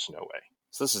 There's just no way.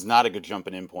 So this is not a good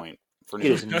jumping in point for It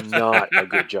is not a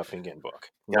good jumping in book.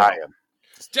 No.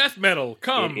 Death Metal,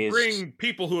 come, bring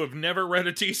people who have never read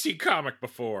a DC comic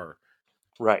before.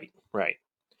 Right.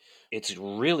 It's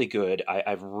really good.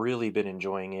 I've really been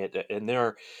enjoying it. And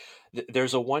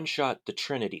There's a one-shot, the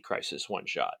Trinity Crisis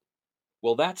one-shot.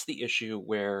 Well, that's the issue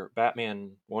where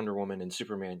Batman, Wonder Woman, and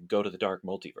Superman go to the Dark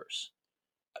Multiverse.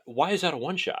 Why is that a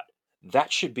one-shot?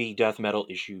 That should be Death Metal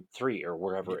issue 3 or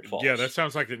wherever it falls. Yeah, that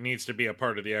sounds like it needs to be a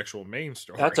part of the actual main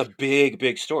story. That's a big,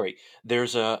 big story.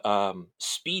 There's a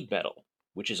Speed Metal,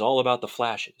 which is all about the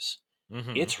Flashes.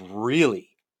 Mhm. It's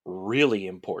really, really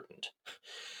important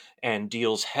and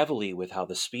deals heavily with how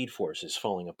the Speed Force is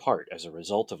falling apart as a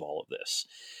result of all of this.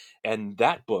 And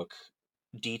that book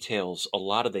details a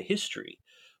lot of the history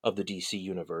of the DC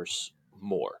Universe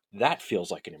more. That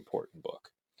feels like an important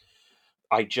book.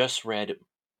 I just read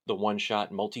the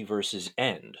one-shot Multiverse's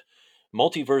End.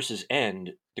 Multiverse's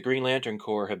End, the Green Lantern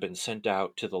Corps have been sent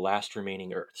out to the last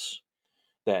remaining Earths,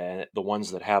 the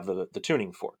ones that have the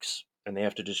tuning forks, and they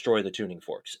have to destroy the tuning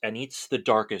forks. And it's the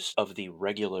darkest of the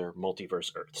regular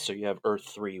multiverse Earths. So you have Earth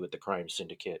 3 with the crime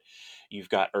syndicate. You've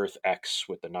got Earth X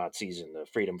with the Nazis and the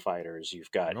freedom fighters.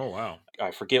 You've got, oh wow, I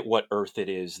forget what Earth it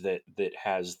is that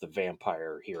has the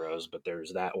vampire heroes, but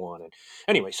there's that one. And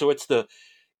anyway, so it's the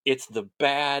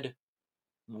bad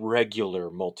regular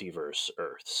multiverse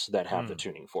Earths that have the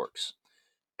tuning forks.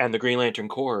 And the Green Lantern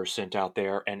Corps are sent out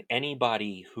there, and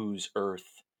anybody whose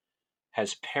Earth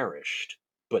has perished,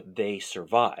 but they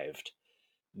survived,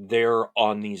 they're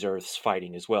on these Earths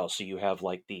fighting as well. So you have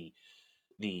like the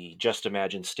Just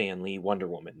Imagine Stan Lee Wonder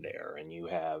Woman there, and you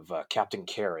have Captain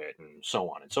Carrot, and so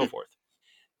on and so forth.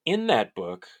 In that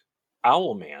book,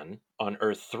 Owlman on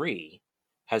Earth 3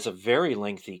 has a very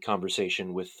lengthy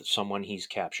conversation with someone he's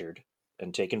captured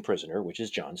and taken prisoner, which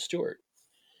is John Stewart.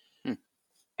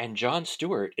 And John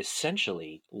Stewart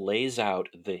essentially lays out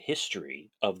the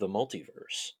history of the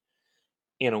multiverse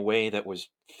in a way that was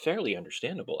fairly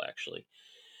understandable, actually.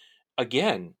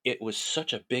 Again, it was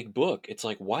such a big book. It's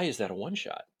like, why is that a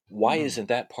one-shot? Why isn't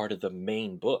that part of the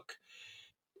main book?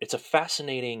 It's a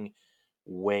fascinating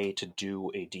way to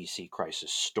do a DC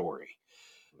Crisis story.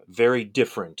 Very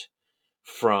different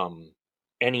from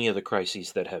any of the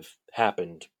crises that have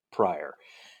happened prior.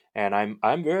 And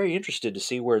I'm very interested to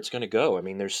see where it's going to go. I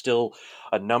mean, there's still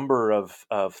a number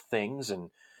of things and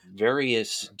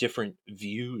various different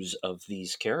views of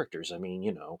these characters. I mean,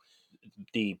 you know,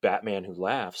 the Batman Who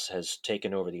Laughs has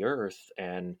taken over the Earth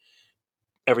and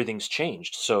everything's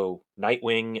changed. So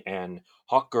Nightwing and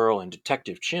Hawkgirl and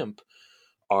Detective Chimp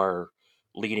are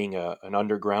leading an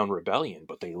underground rebellion,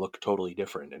 but they look totally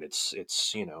different. And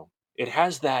it's you know, it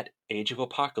has that Age of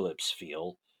Apocalypse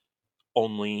feel,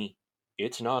 only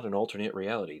it's not an alternate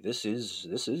reality. This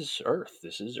is Earth.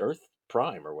 This is Earth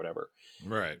Prime or whatever.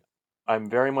 right. I'm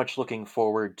very much looking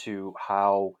forward to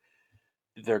how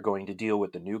they're going to deal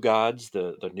with the New Gods.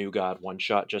 The New God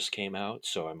one-shot just came out,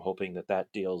 so I'm hoping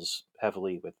that deals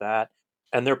heavily with that.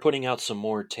 And they're putting out some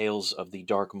more Tales of the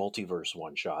Dark Multiverse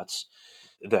one-shots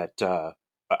that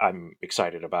I'm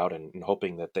excited about and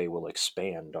hoping that they will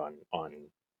expand on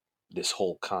this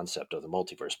whole concept of the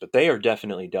multiverse. But they are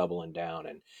definitely doubling down,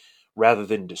 and rather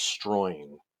than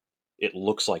destroying, it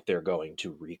looks like they're going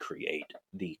to recreate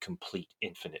the complete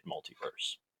infinite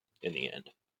multiverse in the end.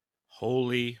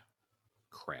 Holy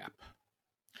crap.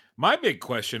 My big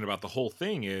question about the whole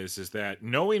thing is that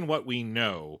knowing what we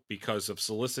know because of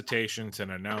solicitations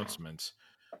and announcements,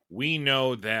 we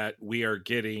know that we are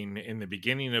getting in the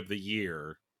beginning of the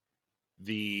year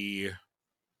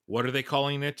what are they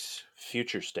calling it?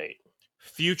 Future State.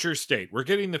 Future State. We're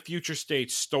getting the Future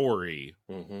State story,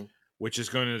 Mm-hmm. which is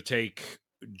going to take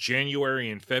January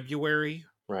and February,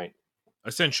 Right.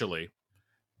 essentially.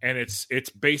 And it's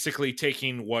basically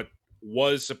taking what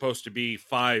was supposed to be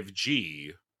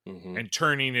 5G Mm-hmm. and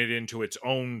turning it into its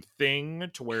own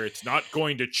thing to where it's not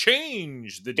going to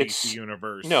change the DC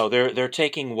universe. No, they're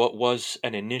taking what was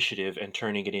an initiative and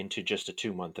turning it into just a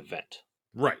 2-month event.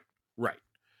 Right.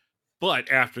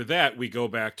 But after that, we go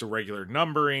back to regular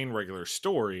numbering, regular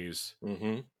stories.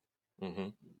 Mm-hmm. Mm-hmm.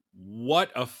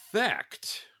 What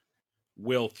effect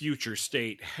will Future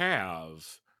State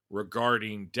have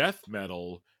regarding Death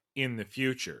Metal in the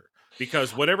future?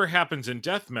 Because whatever happens in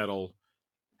Death Metal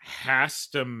has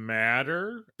to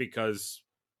matter because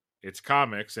it's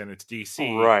comics and it's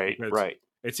DC. Right, Because right.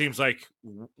 it seems like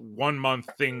 1 month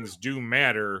things do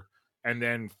matter, and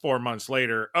then 4 months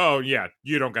later, oh yeah,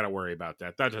 you don't got to worry about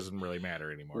that. That doesn't really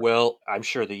matter anymore. Well, I'm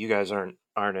sure that you guys aren't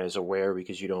as aware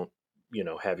because you don't,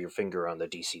 have your finger on the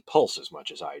DC pulse as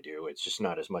much as I do. It's just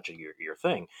not as much of your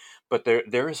thing. But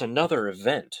there is another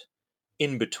event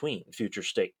in between Future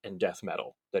State and Death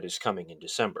Metal that is coming in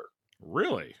December.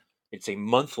 Really? It's a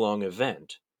month-long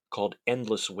event called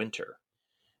Endless Winter.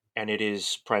 And it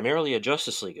is primarily a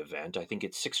Justice League event. I think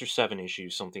it's 6 or 7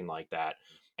 issues, something like that.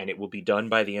 and it will be done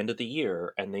by the end of the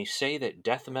year. And they say that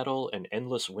Death Metal and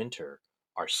Endless Winter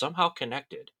are somehow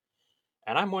connected.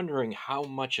 And I'm wondering how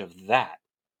much of that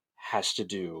has to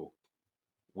do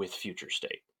with Future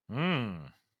State.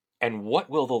 And what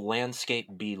will the landscape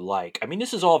be like? I mean,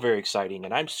 this is all very exciting,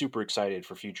 and I'm super excited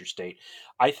for Future State.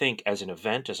 I think as an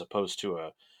event, as opposed to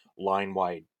a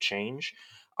line-wide change,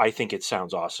 I think it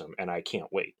sounds awesome, and I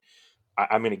can't wait.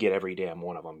 I'm going to get every damn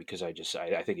one of them because I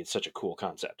think it's such a cool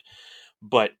concept.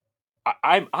 But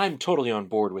I'm totally on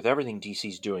board with everything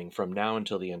DC's doing from now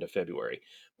until the end of February.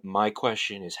 My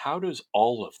question is, how does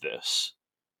all of this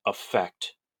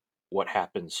affect what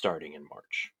happens starting in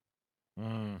March?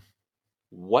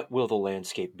 What will the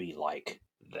landscape be like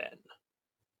then?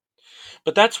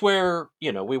 But that's where,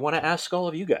 we want to ask all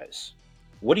of you guys.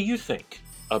 What do you think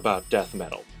about Death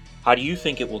Metal? How do you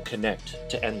think it will connect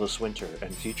to Endless Winter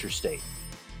and Future State?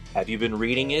 Have you been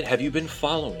reading it? Have you been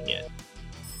following it?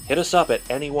 Hit us up at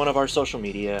any one of our social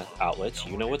media outlets.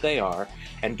 You know what they are.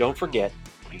 And don't forget,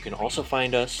 you can also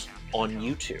find us on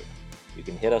YouTube. You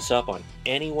can hit us up on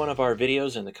any one of our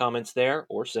videos in the comments there,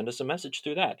 or send us a message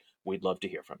through that. We'd love to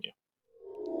hear from you.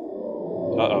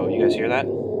 Uh-oh, you guys hear that?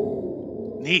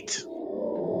 Neat.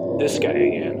 This guy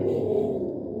again.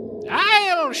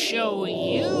 I'll show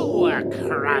you a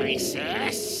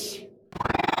crisis.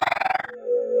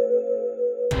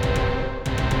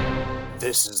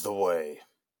 This is the way.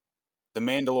 The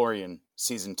Mandalorian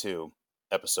Season 2,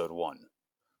 Episode 1.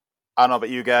 I don't know about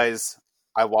you guys.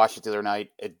 I watched it the other night.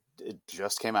 It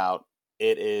just came out.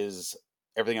 It is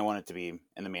everything I want it to be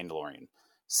in The Mandalorian.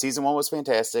 Season 1 was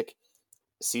fantastic.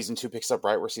 Season 2 picks up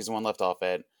right where Season 1 left off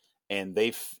at. And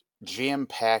they've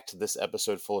jam-packed this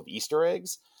episode full of Easter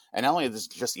eggs. And not only is this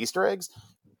just Easter eggs,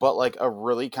 but like a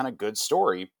really kind of good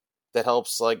story that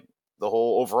helps like the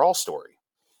whole overall story.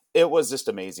 It was just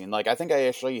amazing. Like, I think I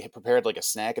actually prepared like a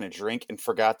snack and a drink and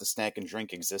forgot the snack and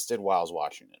drink existed while I was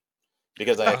watching it.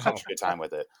 Because I had such a good time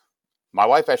with it. My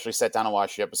wife actually sat down and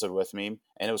watched the episode with me,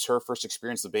 and it was her first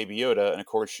experience with Baby Yoda, and of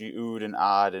course she oohed and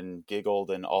awed and giggled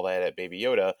and all that at Baby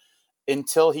Yoda,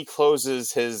 until he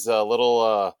closes his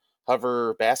little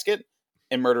hover basket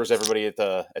and murders everybody at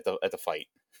the fight.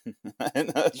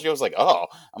 And she was like, "Oh,"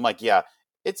 I'm like, "Yeah,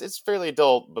 it's fairly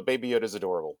adult, but Baby Yoda's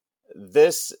adorable."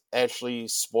 This actually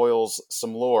spoils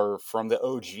some lore from the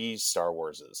OG Star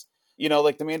Warses. You know,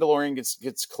 like the Mandalorian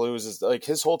gets clues. Is like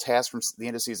his whole task from the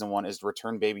end of Season 1 is to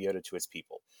return Baby Yoda to its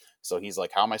people. So he's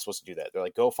like, "How am I supposed to do that?" They're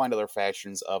like, "Go find other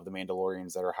factions of the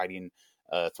Mandalorians that are hiding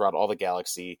throughout all the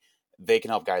galaxy. They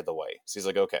can help guide the way." So he's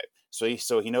like, "Okay."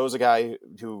 So he knows a guy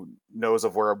who knows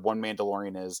of where one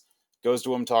Mandalorian is. Goes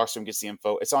to him, talks to him, gets the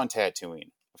info. It's on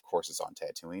Tatooine. Of course, it's on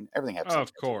Tatooine. Everything happens.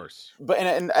 Of course. But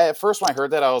and at first when I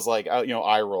heard that, I was like,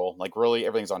 eye roll. Like, really,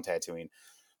 everything's on Tatooine.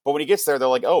 But when he gets there, they're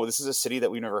like, "Oh, this is a city that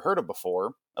we've never heard of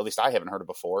before. At least I haven't heard of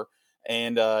before."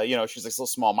 And she's like, "This little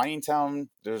small mining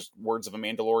town. There's words of a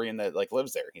Mandalorian that like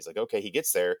lives there." He's like, "Okay." He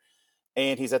gets there,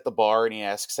 and he's at the bar, and he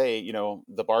asks, "Hey,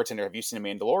 the bartender, have you seen a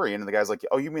Mandalorian?" And the guy's like,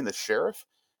 "Oh, you mean the sheriff?"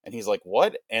 And he's like,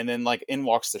 "What?" And then like in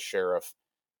walks the sheriff,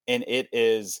 and it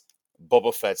is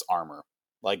Boba Fett's armor,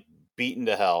 like beaten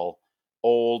to hell,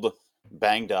 old,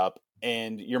 banged up.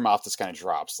 And your mouth just kind of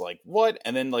drops, like, what?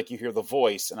 And then, like, you hear the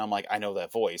voice, and I'm like, I know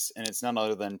that voice. And it's none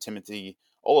other than Timothy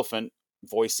Olyphant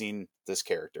voicing this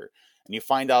character. And you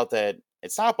find out that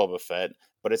it's not Boba Fett,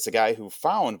 but it's the guy who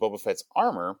found Boba Fett's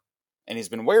armor, and he's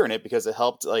been wearing it because it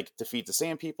helped, like, defeat the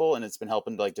Sand People, and it's been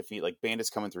helping to, like, defeat, like,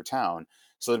 bandits coming through town.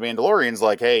 So the Mandalorian's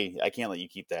like, "Hey, I can't let you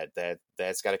keep that.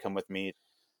 That's got to come with me."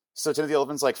 So Timothy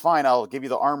Olyphant's like, "Fine, I'll give you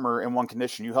the armor in one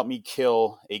condition. You help me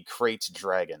kill a Krayt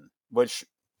dragon," which...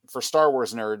 for Star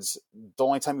Wars nerds, the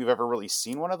only time you've ever really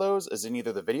seen one of those is in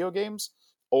either the video games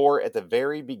or at the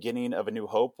very beginning of A New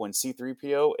Hope when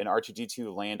C-3PO and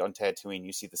R2-D2 land on Tatooine.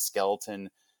 You see the skeleton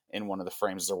in one of the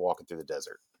frames as they're walking through the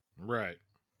desert. Right.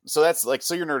 So that's like,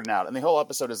 so you're nerding out. And the whole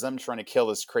episode is them trying to kill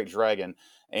this Krayt dragon.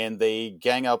 And they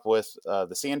gang up with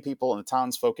the Sand People and the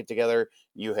townsfolk get together.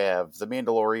 You have the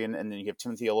Mandalorian, and then you have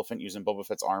Timothy Olyphant using Boba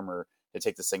Fett's armor to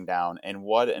take this thing down. And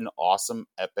what an awesome,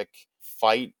 epic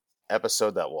fight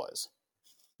episode that was.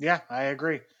 Yeah, I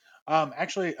agree.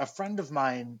 Actually, a friend of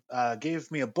mine gave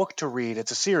me a book to read.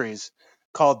 It's a series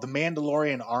called The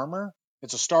Mandalorian Armor.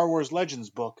 It's a Star Wars Legends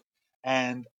book.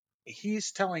 And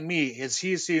he's telling me, as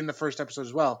he's seen the first episode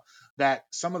as well, that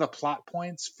some of the plot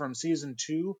points from Season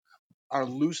 2 are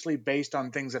loosely based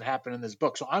on things that happen in this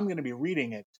book. So I'm going to be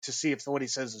reading it to see if what he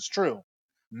says is true.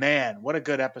 Man, what a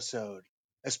good episode.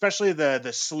 Especially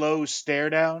the slow stare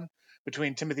down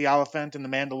between Timothy Olyphant and the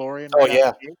Mandalorian. Oh,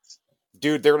 yeah.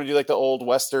 Dude, they're going to do like the old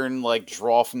Western, like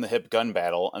draw from the hip gun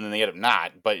battle, and then they end up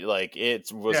not, but like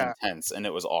it was intense and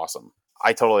it was awesome.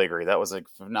 I totally agree. That was a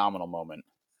phenomenal moment.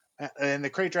 And the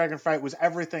Krayt Dragon fight was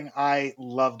everything I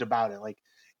loved about it. Like,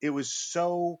 it was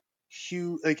so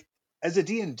huge. Like, as a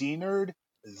D&D nerd,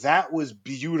 that was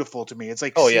beautiful to me. It's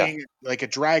like seeing like a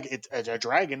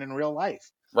dragon in real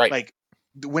life. Right. Like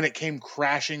when it came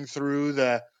crashing through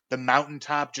the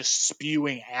mountaintop, just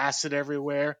spewing acid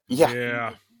everywhere.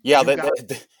 Yeah.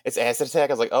 It's acid attack.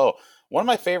 I was like, oh, one of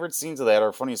my favorite scenes of that,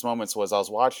 or funniest moments, was I was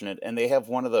watching it, and they have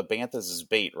one of the banthas as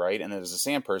bait, right? And there's a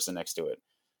sand person next to it.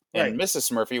 And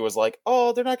Mrs. Smurfy was like,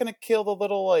 oh, they're not going to kill the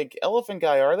little, like, elephant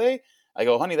guy, are they? I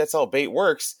go, honey, that's how bait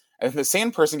works. And the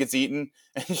sand person gets eaten,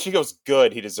 and she goes,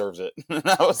 good, he deserves it. And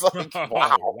I was like,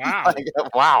 wow.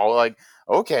 Wow. Like,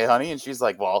 okay, honey. And she's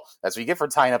like, well, that's what you get for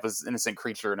tying up this innocent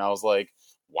creature. And I was like,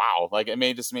 wow. Like,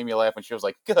 it just made me laugh when she was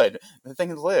like, good, the thing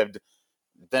has lived.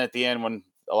 Then at the end, when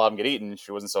a lot of them get eaten,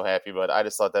 she wasn't so happy, but I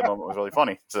just thought that moment was really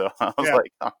funny. So I was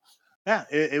like, oh. Yeah,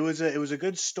 it was a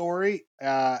good story.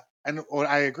 And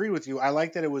I agree with you. I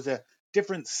like that it was a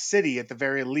different city at the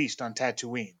very least on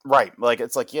Tatooine. Right. Like,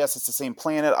 it's like, yes, it's the same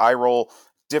planet. I roll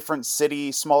different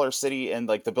city, smaller city, and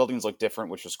like the buildings look different,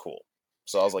 which is cool.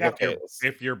 So I was like, okay.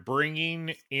 If you're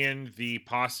bringing in the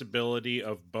possibility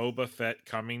of Boba Fett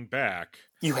coming back,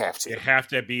 you have to. You have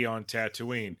to be on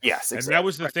Tatooine. Yes, exactly. And that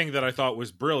was the thing that I thought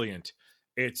was brilliant.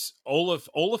 It's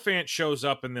Oliphant shows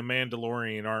up in the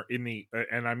Mandalorian, or in the,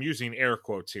 and I'm using air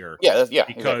quotes here. Yeah,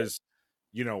 because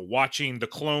watching the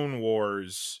Clone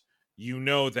Wars, you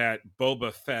know that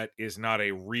Boba Fett is not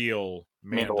a real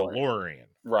Mandalorian.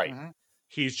 Right. Mm-hmm.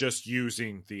 He's just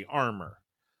using the armor.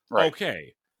 Right.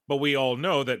 Okay. But we all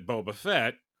know that Boba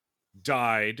Fett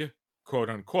died, quote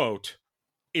unquote,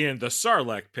 in the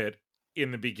Sarlacc pit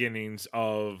in the beginnings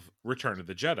of Return of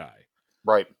the Jedi.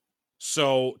 Right.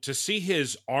 So to see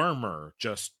his armor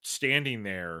just standing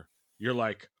there, you're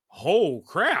like, oh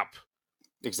crap.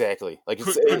 Exactly. Like,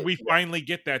 could we finally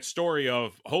get that story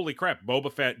of, holy crap,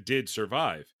 Boba Fett did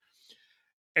survive?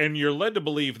 And you're led to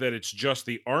believe that it's just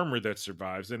the armor that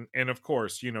survives. And of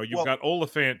course, you've got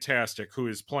Olyphantastic, who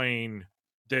is playing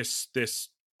this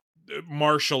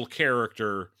martial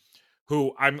character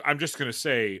who I'm just going to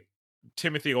say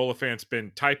Timothy Oliphant's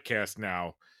been typecast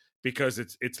now, because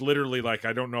it's literally like,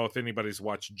 I don't know if anybody's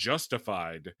watched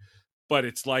Justified, but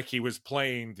it's like he was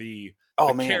playing the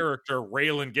character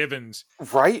Raylan Givens.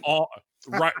 Right.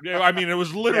 Right. I mean, it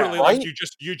was literally like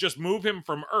you just move him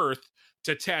from Earth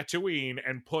to Tatooine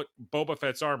and put Boba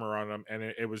Fett's armor on him, and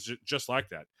it was just like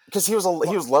that. Because he was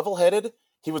level-headed.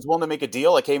 He was willing to make a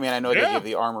deal. Like, hey man, I know I gave you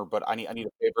the armor, but I need a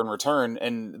favor in return.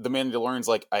 And the Mandalorian's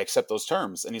like, I accept those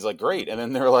terms. And he's like, great. And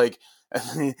then they're like,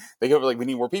 they go like, we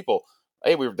need more people.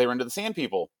 Hey, they were into the Sand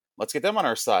People. Let's get them on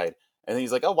our side. And then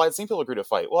he's like, oh, why did Sand People agree to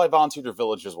fight? Well, I volunteered your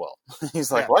village as well.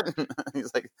 He's like, what?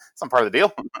 He's like, some part of the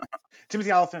deal.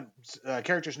 Timothy Oliphant's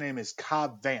character's name is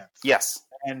Cobb Vanth. Yes.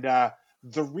 And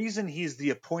the reason he's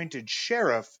the appointed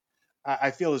sheriff,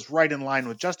 I feel, is right in line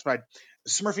with Justified.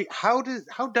 Smurfy, how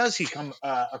does he come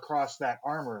across that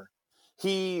armor?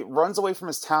 He runs away from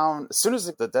his town. As soon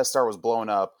as the Death Star was blown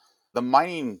up, the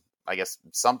mining, I guess,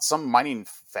 some mining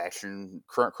faction,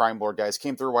 crime lord guys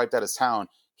came through, wiped out his town.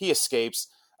 He escapes.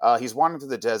 He's wandering through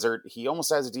the desert. He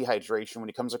almost has a dehydration when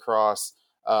he comes across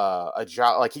a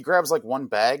Jawa. Like, he grabs like one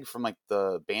bag from like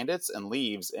the bandits and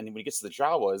leaves. And when he gets to the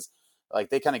Jawas, like,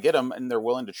 they kind of get him and they're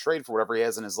willing to trade for whatever he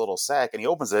has in his little sack. And he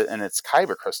opens it and it's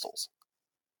kyber crystals.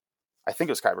 I think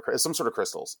it was kyber, some sort of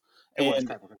crystals.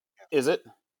 Is it?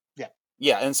 Yeah.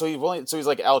 Yeah, and so he's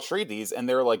like, I'll trade these, and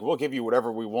they're like, we'll give you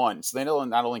whatever we want. So they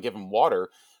not only give him water,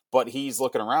 but he's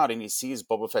looking around and he sees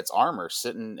Boba Fett's armor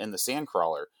sitting in the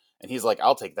sandcrawler, and he's like,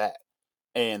 I'll take that.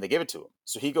 And they give it to him.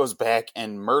 So he goes back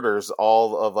and murders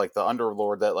all of like the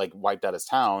underlord that like wiped out his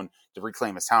town to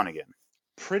reclaim his town again.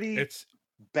 It's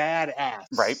badass.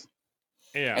 Right?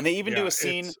 Yeah. And they even do a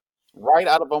scene right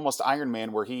out of almost Iron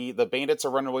Man, where the bandits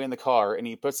are running away in the car, and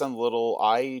he puts on the little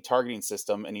eye targeting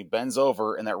system, and he bends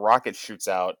over, and that rocket shoots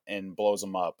out and blows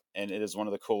him up, and it is one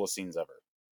of the coolest scenes ever.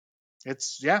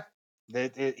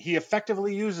 He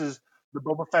effectively uses the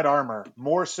Boba Fett armor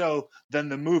more so than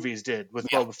the movies did with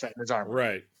Boba Fett and his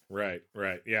armor. Right.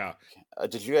 Yeah.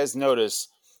 Did you guys notice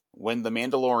when the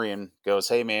Mandalorian goes,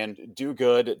 hey man, do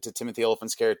good to Timothy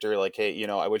Oliphant's character, like, hey,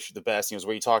 I wish you the best. He goes,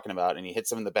 what are you talking about? And he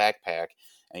hits him in the backpack,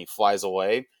 and he flies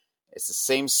away. It's the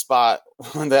same spot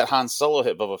that Han Solo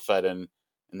hit Boba Fett in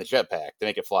the jetpack to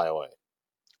make it fly away.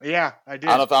 Yeah, I did.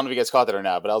 I don't know if you guys caught that or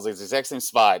not, but I was like, it's the exact same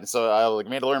spot. And so I was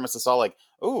like, Mandalorian must have saw like,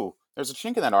 ooh, there's a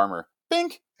chink in that armor.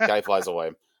 Bink! Guy flies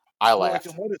away. I laughed.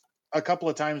 A couple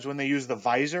of times when they use the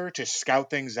visor to scout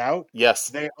things out. Yes.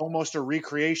 They almost are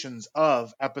recreations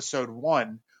of episode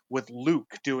 1 with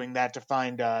Luke doing that to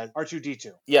find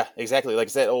R2-D2. Yeah, exactly. Like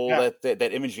it's that old Yeah.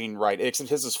 that imaging, right? Except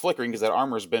his is flickering because that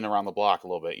armor's been around the block a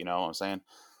little bit. You know what I'm saying?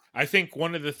 I think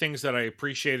one of the things that I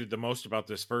appreciated the most about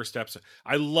this first episode,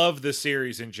 I love the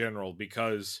series in general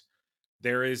because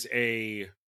there is a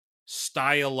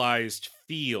stylized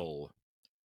feel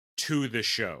to the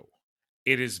show.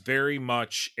 It is very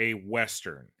much a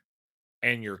Western,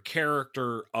 and your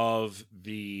character of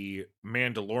the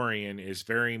Mandalorian is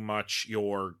very much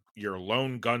your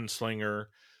lone gunslinger,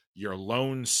 your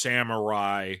lone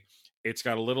samurai. It's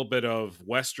got a little bit of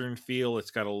Western feel.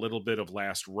 It's got a little bit of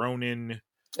Last Ronin.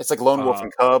 It's like Lone Wolf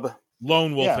and Cub.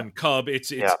 Lone Wolf Yeah. and Cub.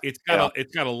 It's Yeah.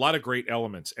 got a lot of great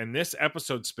elements. And this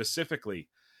episode specifically,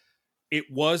 it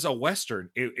was a Western.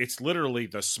 It's literally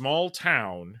the small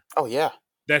town Oh yeah,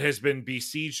 that has been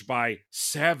besieged by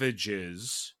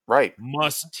savages right.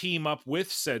 must team up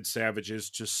with said savages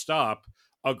to stop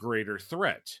a greater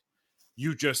threat.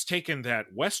 You just taken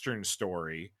that Western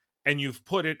story and you've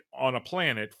put it on a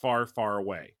planet far, far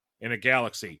away, in a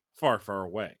galaxy far, far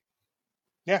away.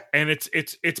 Yeah. And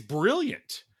it's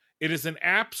brilliant. It is an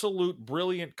absolute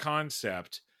brilliant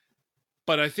concept.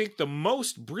 But I think the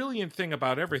most brilliant thing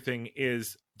about everything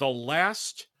is the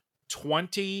last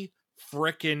 20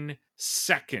 frickin'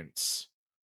 seconds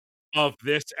of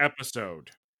this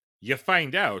episode. You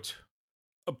find out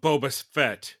Boba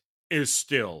Fett is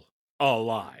still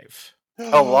alive.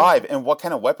 Alive. And what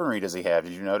kind of weaponry does he have?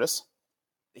 Did you notice?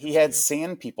 He had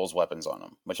Sand People's weapons on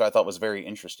him, which I thought was very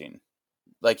interesting.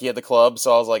 Like he had the club,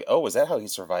 so I was like, "Oh, is that how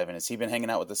he's surviving? Has he been hanging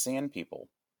out with the Sand People?"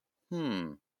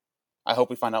 I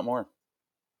hope we find out more.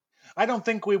 I don't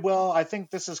think we will. I think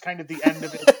this is kind of the end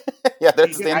of it. Yeah,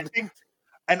 that's the I end. think,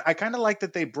 and I kind of like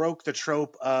that they broke the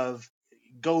trope of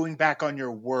going back on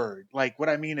your word. Like what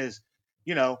I mean is,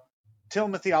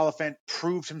 Timothy Oliphant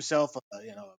proved himself, a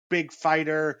big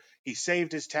fighter. He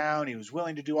saved his town. He was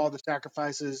willing to do all the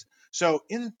sacrifices. So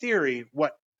in theory,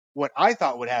 what I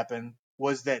thought would happen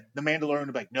was that the Mandalorian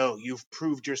would be like, no, you've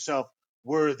proved yourself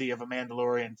worthy of a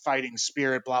Mandalorian fighting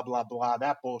spirit, blah, blah, blah,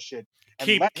 that bullshit.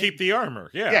 And Keep the armor.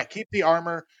 Yeah, keep the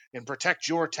armor and protect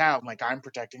your town like I'm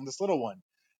protecting this little one.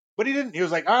 But he didn't. He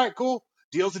was like, all right, cool.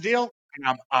 Deal's a deal.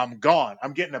 And I'm gone.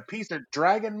 I'm getting a piece of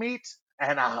dragon meat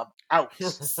and I'm out.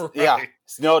 Yeah.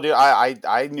 No, dude,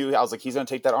 I knew. I was like, he's going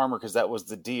to take that armor because that was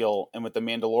the deal. And with the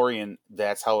Mandalorian,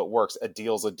 that's how it works. A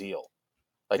deal's a deal.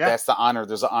 Like, that's the honor.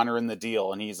 There's an honor in the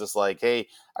deal. And he's just like, hey,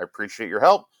 I appreciate your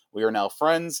help. We are now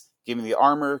friends. Give me the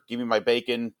armor. Give me my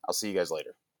bacon. I'll see you guys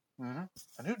later. Mm-hmm.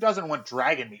 And who doesn't want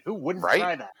dragon meat? Who wouldn't Right?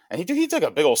 try that? And he took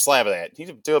a big old slab of that. He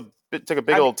took a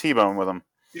big old T-bone with him.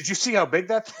 Did you see how big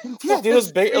that thing was? Yeah, dude, it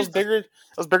was big. It was bigger. It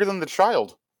was bigger than the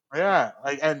child. Yeah,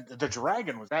 and the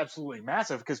dragon was absolutely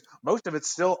massive because most of it's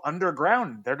still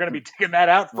underground. They're going to be taking that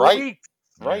out for weeks.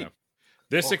 Right. Yeah.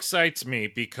 This excites me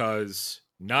because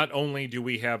not only do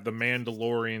we have The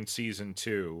Mandalorian Season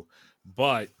 2,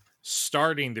 but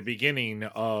starting the beginning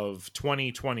of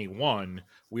 2021,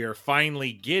 we are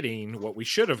finally getting what we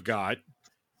should have got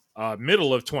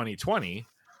middle of 2020.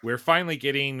 We're finally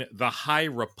getting the High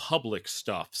Republic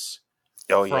stuffs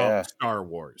from Star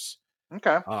Wars.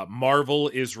 Okay. Marvel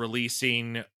is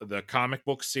releasing the comic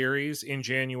book series in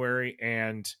January,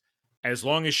 and as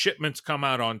long as shipments come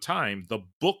out on time, the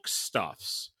book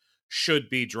stuffs should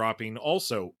be dropping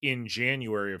also in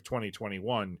January of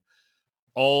 2021,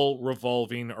 all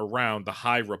revolving around the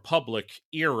High Republic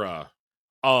era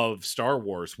of Star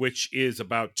Wars, which is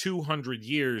about 200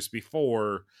 years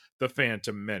before The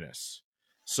Phantom Menace.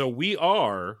 So we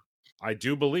are, I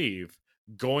do believe,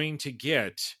 going to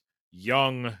get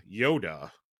young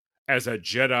Yoda as a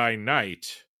Jedi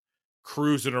Knight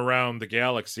cruising around the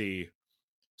galaxy,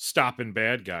 stopping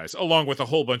bad guys, along with a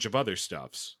whole bunch of other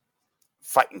stuffs.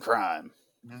 Fighting crime.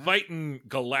 Fighting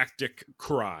galactic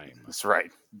crime. That's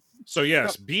right. So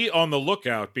yes, be on the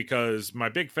lookout because my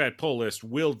big fat pull list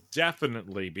will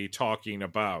definitely be talking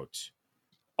about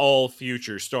all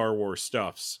future Star Wars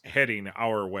stuffs heading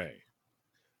our way.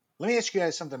 Let me ask you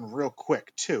guys something real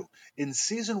quick, too. In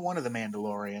Season 1 of The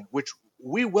Mandalorian, which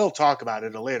we will talk about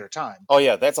at a later time. Oh,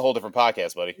 yeah, that's a whole different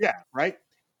podcast, buddy. Yeah, right?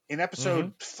 In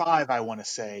Episode 5, I want to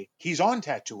say, he's on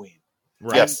Tatooine.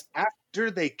 Right. Yes. And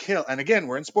after they kill, and again,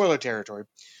 we're in spoiler territory,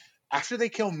 after they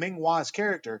kill Ming Hua's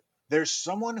character, there's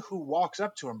someone who walks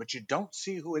up to him, but you don't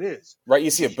see who it is. Right,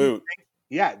 you see a boot.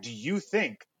 Do you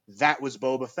think that was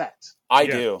Boba Fett? I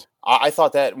do. I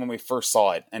thought that when we first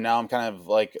saw it, and now I'm kind of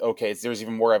like, okay, there's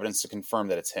even more evidence to confirm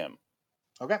that it's him.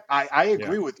 Okay, I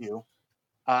agree with you.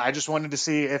 I just wanted to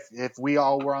see if we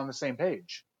all were on the same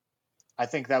page. I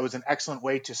think that was an excellent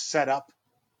way to set up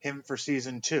him for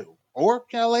Season 2. Or,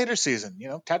 later season.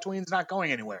 Tatooine's not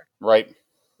going anywhere. Right.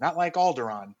 not like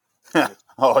Alderaan.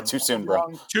 Oh, too soon,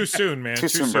 bro. Too soon, man. Too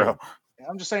soon, bro.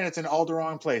 I'm just saying it's in all the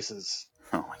wrong places.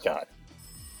 Oh my god.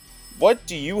 What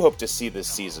do you hope to see this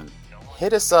season?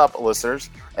 Hit us up, listeners,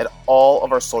 at all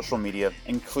of our social media,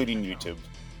 including YouTube.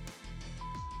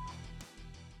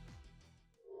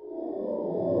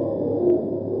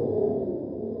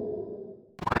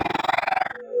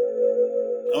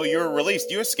 Oh, you were released.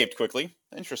 You escaped quickly.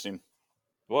 Interesting.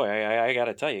 Boy, I got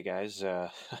to tell you guys,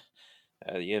 that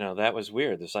was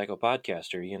weird. The Psycho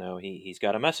Podcaster, he's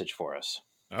got a message for us.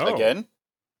 Oh. Again?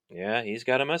 Yeah, he's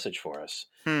got a message for us.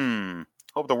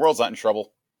 Hope the world's not in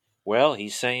trouble. Well,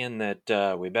 he's saying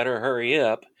that we better hurry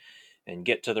up and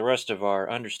get to the rest of our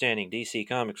Understanding DC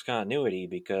Comics continuity,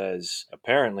 because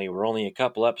apparently we're only a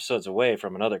couple episodes away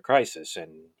from another crisis,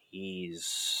 and he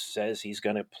says he's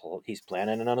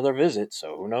planning another visit,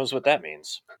 so who knows what that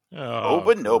means.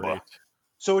 Oba Noba.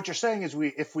 So what you're saying is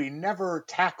if we never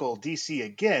tackle DC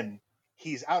again,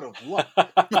 he's out of luck.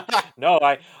 No,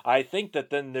 I think that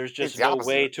then there's just no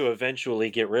way to eventually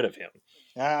get rid of him.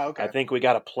 Okay. I think we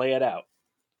got to play it out.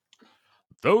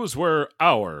 Those were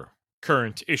our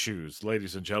current issues,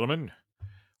 ladies and gentlemen.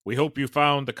 We hope you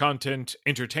found the content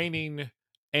entertaining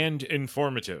and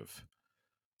informative.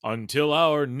 Until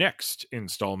our next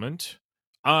installment,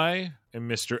 I am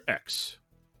Mr. X.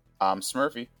 I'm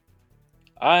Smurfy.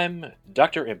 I'm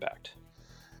Dr. Impact.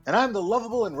 And I'm the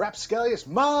lovable and rapscallious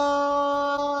Marv.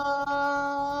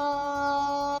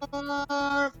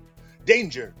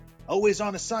 Danger, always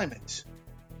on assignment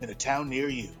in a town near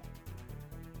you.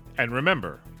 And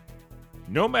remember,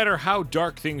 no matter how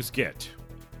dark things get,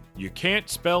 you can't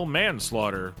spell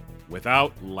manslaughter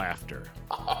without laughter.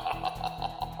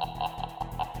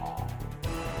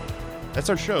 That's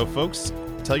our show, folks.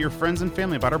 Tell your friends and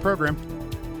family about our program.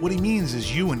 What he means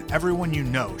is you and everyone you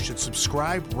know should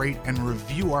subscribe, rate, and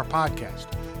review our podcast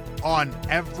on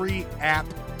every app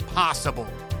possible.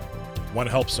 Want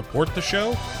to help support the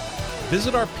show?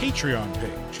 Visit our Patreon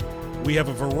page. We have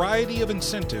a variety of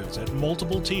incentives at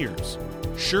multiple tiers,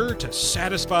 sure to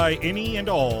satisfy any and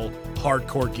all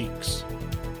hardcore geeks.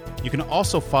 You can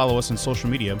also follow us on social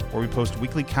media, where we post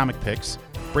weekly comic pics,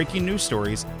 breaking news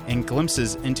stories, and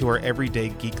glimpses into our everyday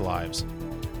geek lives.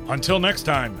 Until next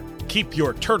time, keep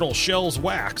your turtle shells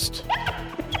waxed.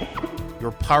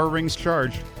 Your power rings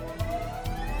charged.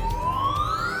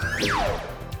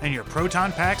 And your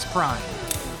proton packs primed.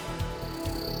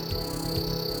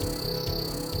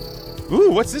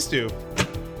 Ooh, what's this do?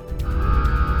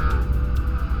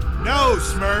 No,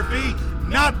 Smurfy,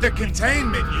 not the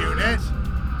containment unit.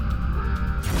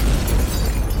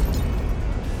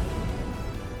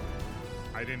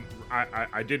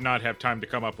 I did not have time to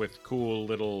come up with cool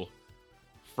little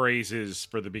phrases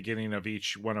for the beginning of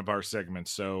each one of our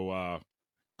segments, so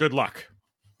good luck.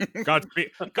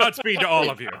 Godspeed to all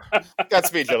of you.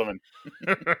 Godspeed, gentlemen.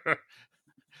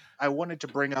 I wanted to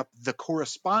bring up the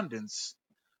correspondence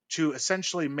to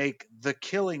essentially make the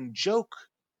Killing Joke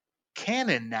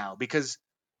canon now, because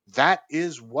that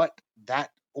is what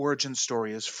that origin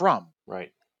story is from.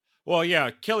 Right. Well, yeah,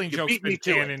 Killing You Joke's beat me been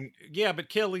to canon. Yeah, but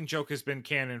Killing Joke has been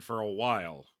canon for a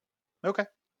while. Okay.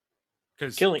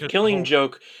 Killing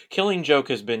Joke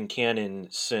has been canon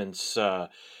since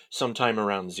sometime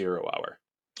around 0 Hour.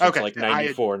 Since Okay. like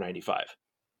 94, 95.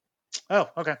 Oh,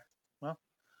 okay. Well,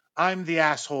 I'm the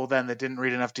asshole then that didn't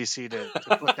read enough DC to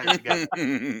put that together.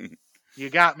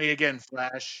 You got me again,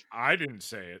 Flash. I didn't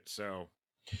say it, so.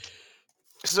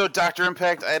 So, Dr.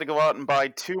 Impact, I had to go out and buy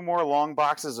 2 more long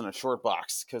boxes and a short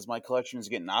box because my collection is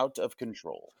getting out of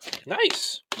control.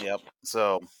 Nice. Yep.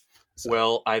 So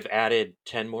well, I've added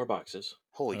 10 more boxes.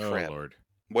 Holy crap. Lord.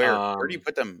 Where do you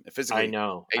put them physically? I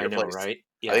know, place? right?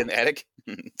 Are they in the attic?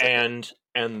 and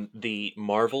the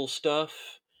Marvel stuff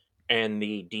and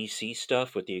the DC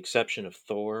stuff, with the exception of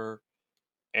Thor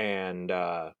and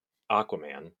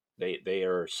Aquaman, they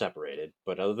are separated.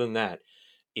 But other than that,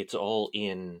 it's all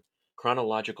in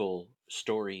chronological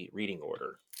story reading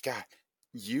order. God,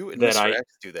 you and Mr.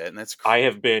 X do that, and that's crazy.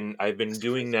 I've been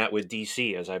doing that with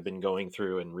DC as I've been going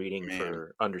through and reading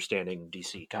for understanding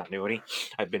DC continuity.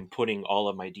 I've been putting all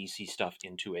of my DC stuff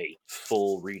into a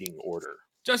full reading order.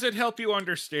 Does it help you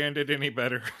understand it any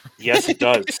better? Yes, it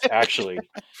does, actually.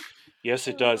 Yes,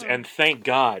 it does. And thank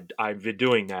God I've been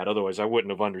doing that. Otherwise, I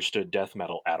wouldn't have understood death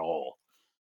metal at all.